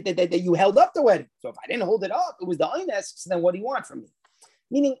you held up the wedding. So if I didn't hold it up, it was the ones. So then what do you want from me?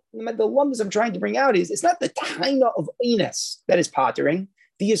 Meaning, the lumps I'm trying to bring out is it's not the taina of ones that is pottering.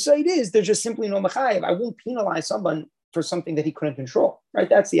 The aside is there's just simply no mechayiv. I won't penalize someone for something that he couldn't control, right?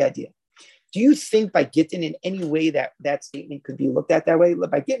 That's the idea. Do you think by Gittin in any way that statement could be looked at that way?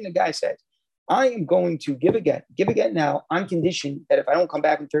 By Gittin, a guy says, I am going to give a get now on condition that if I don't come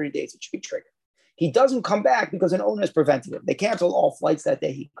back in 30 days, it should be triggered. He doesn't come back because an owner has prevented him. They canceled all flights that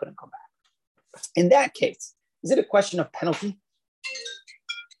day. He couldn't come back. In that case, is it a question of penalty?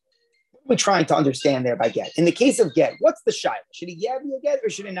 What are we trying to understand there by get? In the case of get, what's the shayla? Should he be a get or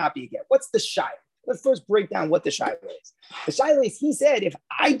should it not be a get? What's the shayla? Let's first break down what the shayla is. The shayla is, he said, if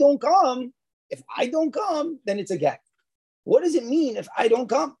I don't come, then it's a get. What does it mean if I don't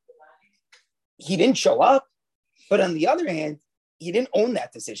come? He didn't show up, but on the other hand, he didn't own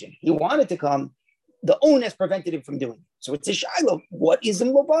that decision. He wanted to come. The onus prevented him from doing it. So it's a shayla. What is the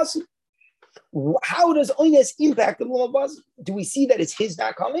mubasi? How does onus impact the mubasi? Do we see that it's his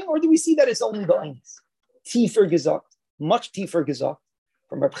not coming, or do we see that it's only the onus? Tiefer gesagt, much tiefer gesagt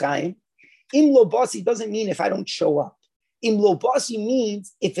from Reb Chaim. Im lobasi doesn't mean if I don't show up. Im lobasi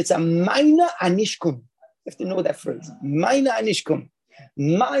means if it's a maina anishkum. You have to know that phrase. Maina anishkum.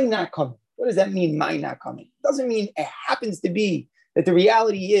 My not coming. What does that mean, my not coming? It doesn't mean it happens to be that the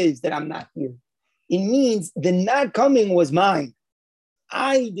reality is that I'm not here. It means the not coming was mine.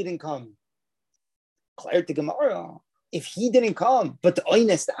 I didn't come. Clear to Gemara. If he didn't come, but the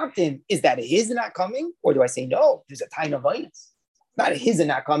oinus stopped him, is that his not coming? Or do I say, no, there's a time of oinus. Not his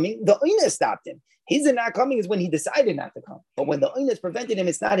not coming. The oinus stopped him. His not coming is when he decided not to come. But when the oinus prevented him,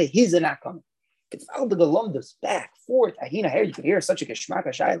 it's not a his not coming. It's all the galumdus, back, forth, ahina, here. You could hear such a geshmak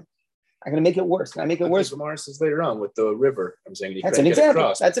shayla. I'm going to make it worse. Can I make it worse? Gemara says later on with the river. I'm saying that's an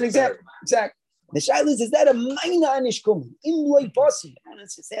example. That's an example. Exactly. The shayla is that a minor anishkum in loy bosi? I don't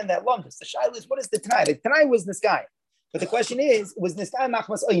understand that lumdus. The shayla is what is the Tanai? The Tanai was this guy, but the question is, was this guy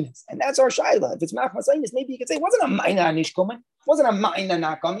machmas oinus? And that's our shayla. If it's machmas oinus, maybe you could say it wasn't a minor anishkum, wasn't a minor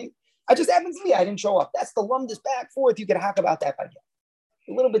not coming. I just happens to be I didn't show up. That's the lumdus back forth. You could hack about that by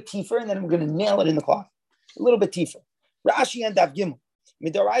a little bit tiefer, and then we're going to nail it in the cloth. A little bit tiefer. Rashi and Daf Gimel.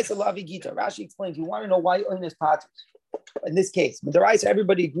 Midaraisa Lavi Gita. Rashi explains, you want to know why oinus paters. In this case, Midaraisa,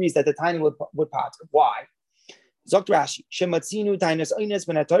 everybody agrees that the tiny would pater. Why? Zokt Rashi. Shematzinu tainus oinus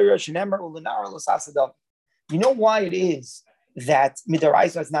ben HaTorah shenemar ulenar l'sasadav. You know why it is that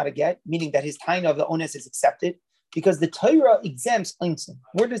Midaraisa is not a get, meaning that his tiny of the onus is accepted? Because the Torah exempts einsim.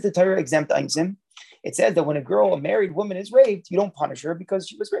 Where does the Torah exempt einsim? It says that when a married woman is raped, you don't punish her because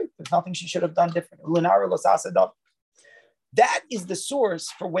she was raped. There's nothing she should have done different. That is the source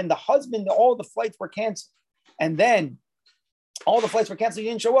for when the husband, all the flights were canceled. And then all the flights were canceled,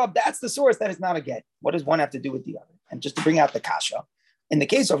 you didn't show up. That's the source that is not a get. What does one have to do with the other? And just to bring out the kasha, in the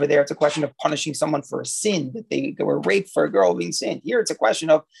case over there, it's a question of punishing someone for a sin, that they were raped for a girl being sinned. Here, it's a question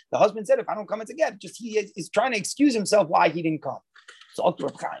of the husband said, if I don't come, it's a get. Just he is trying to excuse himself why he didn't come. So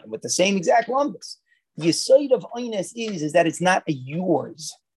with the same exact lumbus. The aside of oinus is that it's not a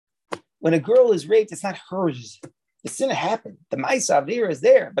yours. When a girl is raped, it's not hers. The sin happened. The ma'isa avera is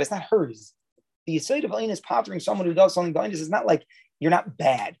there, but it's not hers. The aside of oinus pottering someone who does something blindness is not like you're not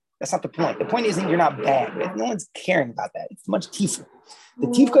bad. That's not the point. The point isn't you're not bad. Right? No one's caring about that. It's much tifka. The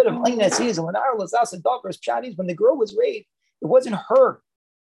tifka of oinus is when the girl was raped, it wasn't her.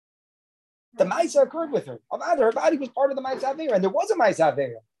 The ma'isa occurred with her. Her body was part of the ma'isa avera, and there was a ma'isa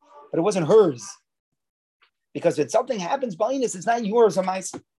avera, but it wasn't hers. Because if something happens by us, it's not yours.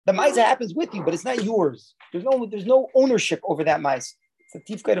 The ma'isa happens with you, but it's not yours. There's no ownership over that ma'isa. It's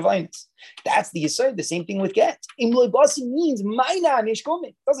the tifkait of einus. That's the yesod. The same thing with get. Imloy basi means ma'ina nish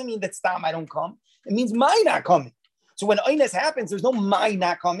coming. Doesn't mean that stam I don't come. It means ma'ina coming. So when einus happens, there's no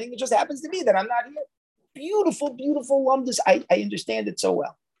ma'ina coming. It just happens to be that I'm not here. Beautiful, beautiful lumdus. I understand it so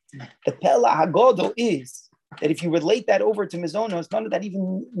well. The pella hagodo is that if you relate that over to mizonos, none of that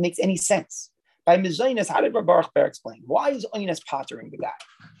even makes any sense. By mizonos, how did Rabbi Baruch Ber explain? Why is oinus pottering the guy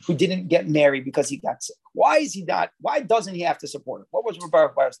who didn't get married because he got sick? Why is he not? Why doesn't he have to support her? What was Rabbi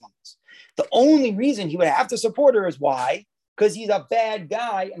Baruch Ber's numbers? The only reason he would have to support her is why? Because he's a bad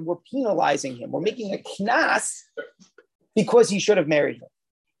guy and we're penalizing him. We're making a knas because he should have married her.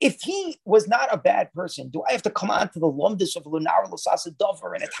 If he was not a bad person, do I have to come on to the lumdus of Lunar Losasa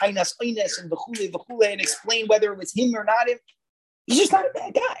Dover and a Tainas Oines and the Hule and explain whether it was him or not him? He's just not a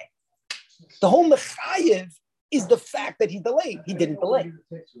bad guy. The whole mechayev is the fact that he delayed. He didn't delay.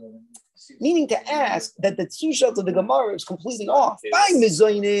 Meaning to ask that the tzushot of the Gemara is completely off. By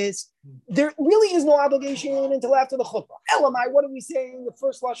mizonis, there really is no obligation until after the chuppah. Elamai, what are we saying? The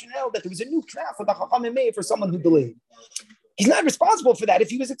first lashon el that there was a new knaf for the chachamim made for someone who delayed. He's not responsible for that if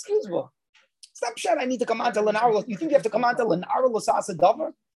he was excusable. Stop shut. I need to come on to Lenar. You think you have to come on to Lenar Losasa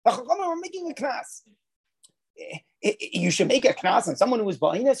Dover? The chachamim are making a knas. You should make a knas on someone who was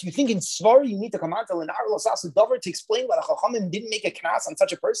ba'inus. You think in Svar you need to come on to Lenar Losasu Dover to explain why the Chachamim didn't make a knas on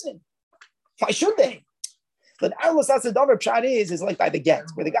such a person? Why should they? Lenar Losasu Dover pshat is like by the get,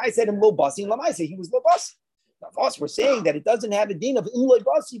 where the guy said him lo basi, lamaisa he was lo basi. Now, us, we're saying that it doesn't have a din of in lo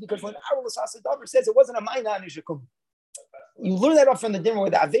basi because Lenar Losasu Dover says it wasn't a ma'ina nishakum. You learn that off from the din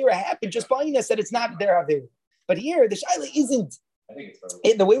where the avera happened just ba'inus that it's not their avera. But here the shaila isn't.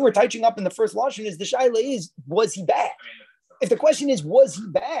 The way we're touching up in the first lashon is the shaila is, was he bad? If the question is, was he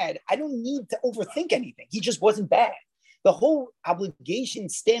bad? I don't need to overthink anything. He just wasn't bad. The whole obligation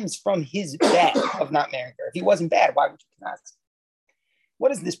stems from his bad of not marrying her. If he wasn't bad, why would you not? What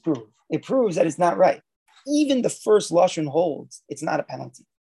does this prove? It proves that it's not right. Even the first lashon holds it's not a penalty.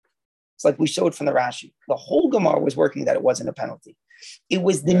 It's like we showed from the Rashi. The whole Gemara was working that it wasn't a penalty. It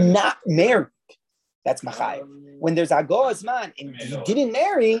was the not marrying. That's Machayev. When there's Agoas man and he didn't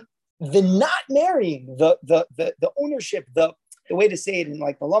marry, the not marrying, the ownership, the way to say it in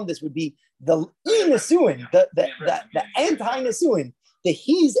like the Lumdis would be the Nasuin, the anti-Nasuin, the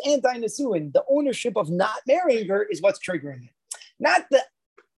he's anti-Nasuin, the ownership of not marrying her is what's triggering it. Not the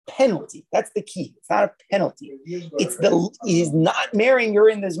penalty. That's the key. It's not a penalty. It's he's not marrying her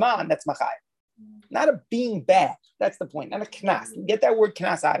in the Zman. That's Machayev. Not a being bad. That's the point. Not a knas. Get that word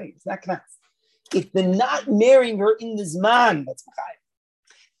knas out of here. It's not knas. If the not marrying her in the Zman, that's Machayev.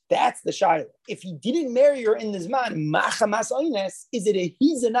 That's the shayla. If he didn't marry her in the Zman, machamas oynes, is it a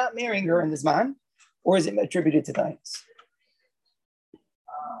he's not marrying her in the Zman, or is it attributed to Tainis?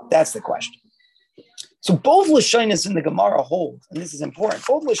 That's the question. So both Lashonis in the Gemara hold, and this is important,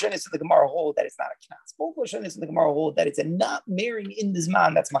 both Lashonis in the Gemara hold that it's not a knas. Both Lashonis in the Gemara hold that it's a not marrying in the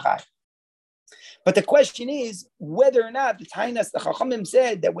Zman, that's Machayev. But the question is whether or not the Tainas, the Chachamim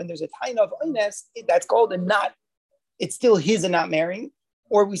said that when there's a Taina of Oynes, that's called a not, it's still his and not marrying,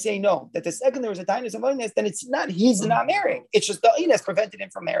 or we say no, that the second there was a Tainas of Oynes, then it's not his and not marrying. It's just the Oynes prevented him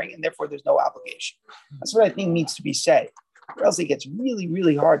from marrying, and therefore there's no obligation. That's what I think needs to be said. Or else it gets really,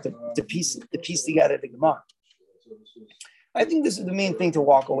 really hard to piece together the Gemara. I think this is the main thing to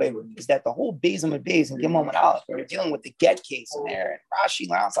walk away with, is that the whole Bezim and Bez and Gimel and Aleph, where you're dealing with the get case in there, and Rashi,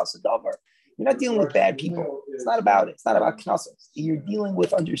 Laos, Sadavar, you're not dealing with bad people. It's not about it. It's not about knossos. You're dealing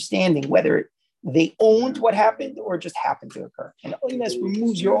with understanding whether they owned what happened or just happened to occur. And Oynes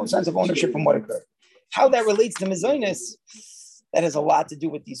removes your own sense of ownership from what occurred. How that relates to Mizoinus, that has a lot to do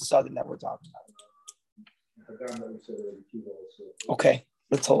with these southern that we're talking about. Okay,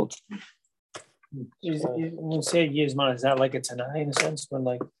 let's hold. When you say Yizman, is that like a Tanai in a sense? When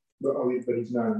like, but he's not.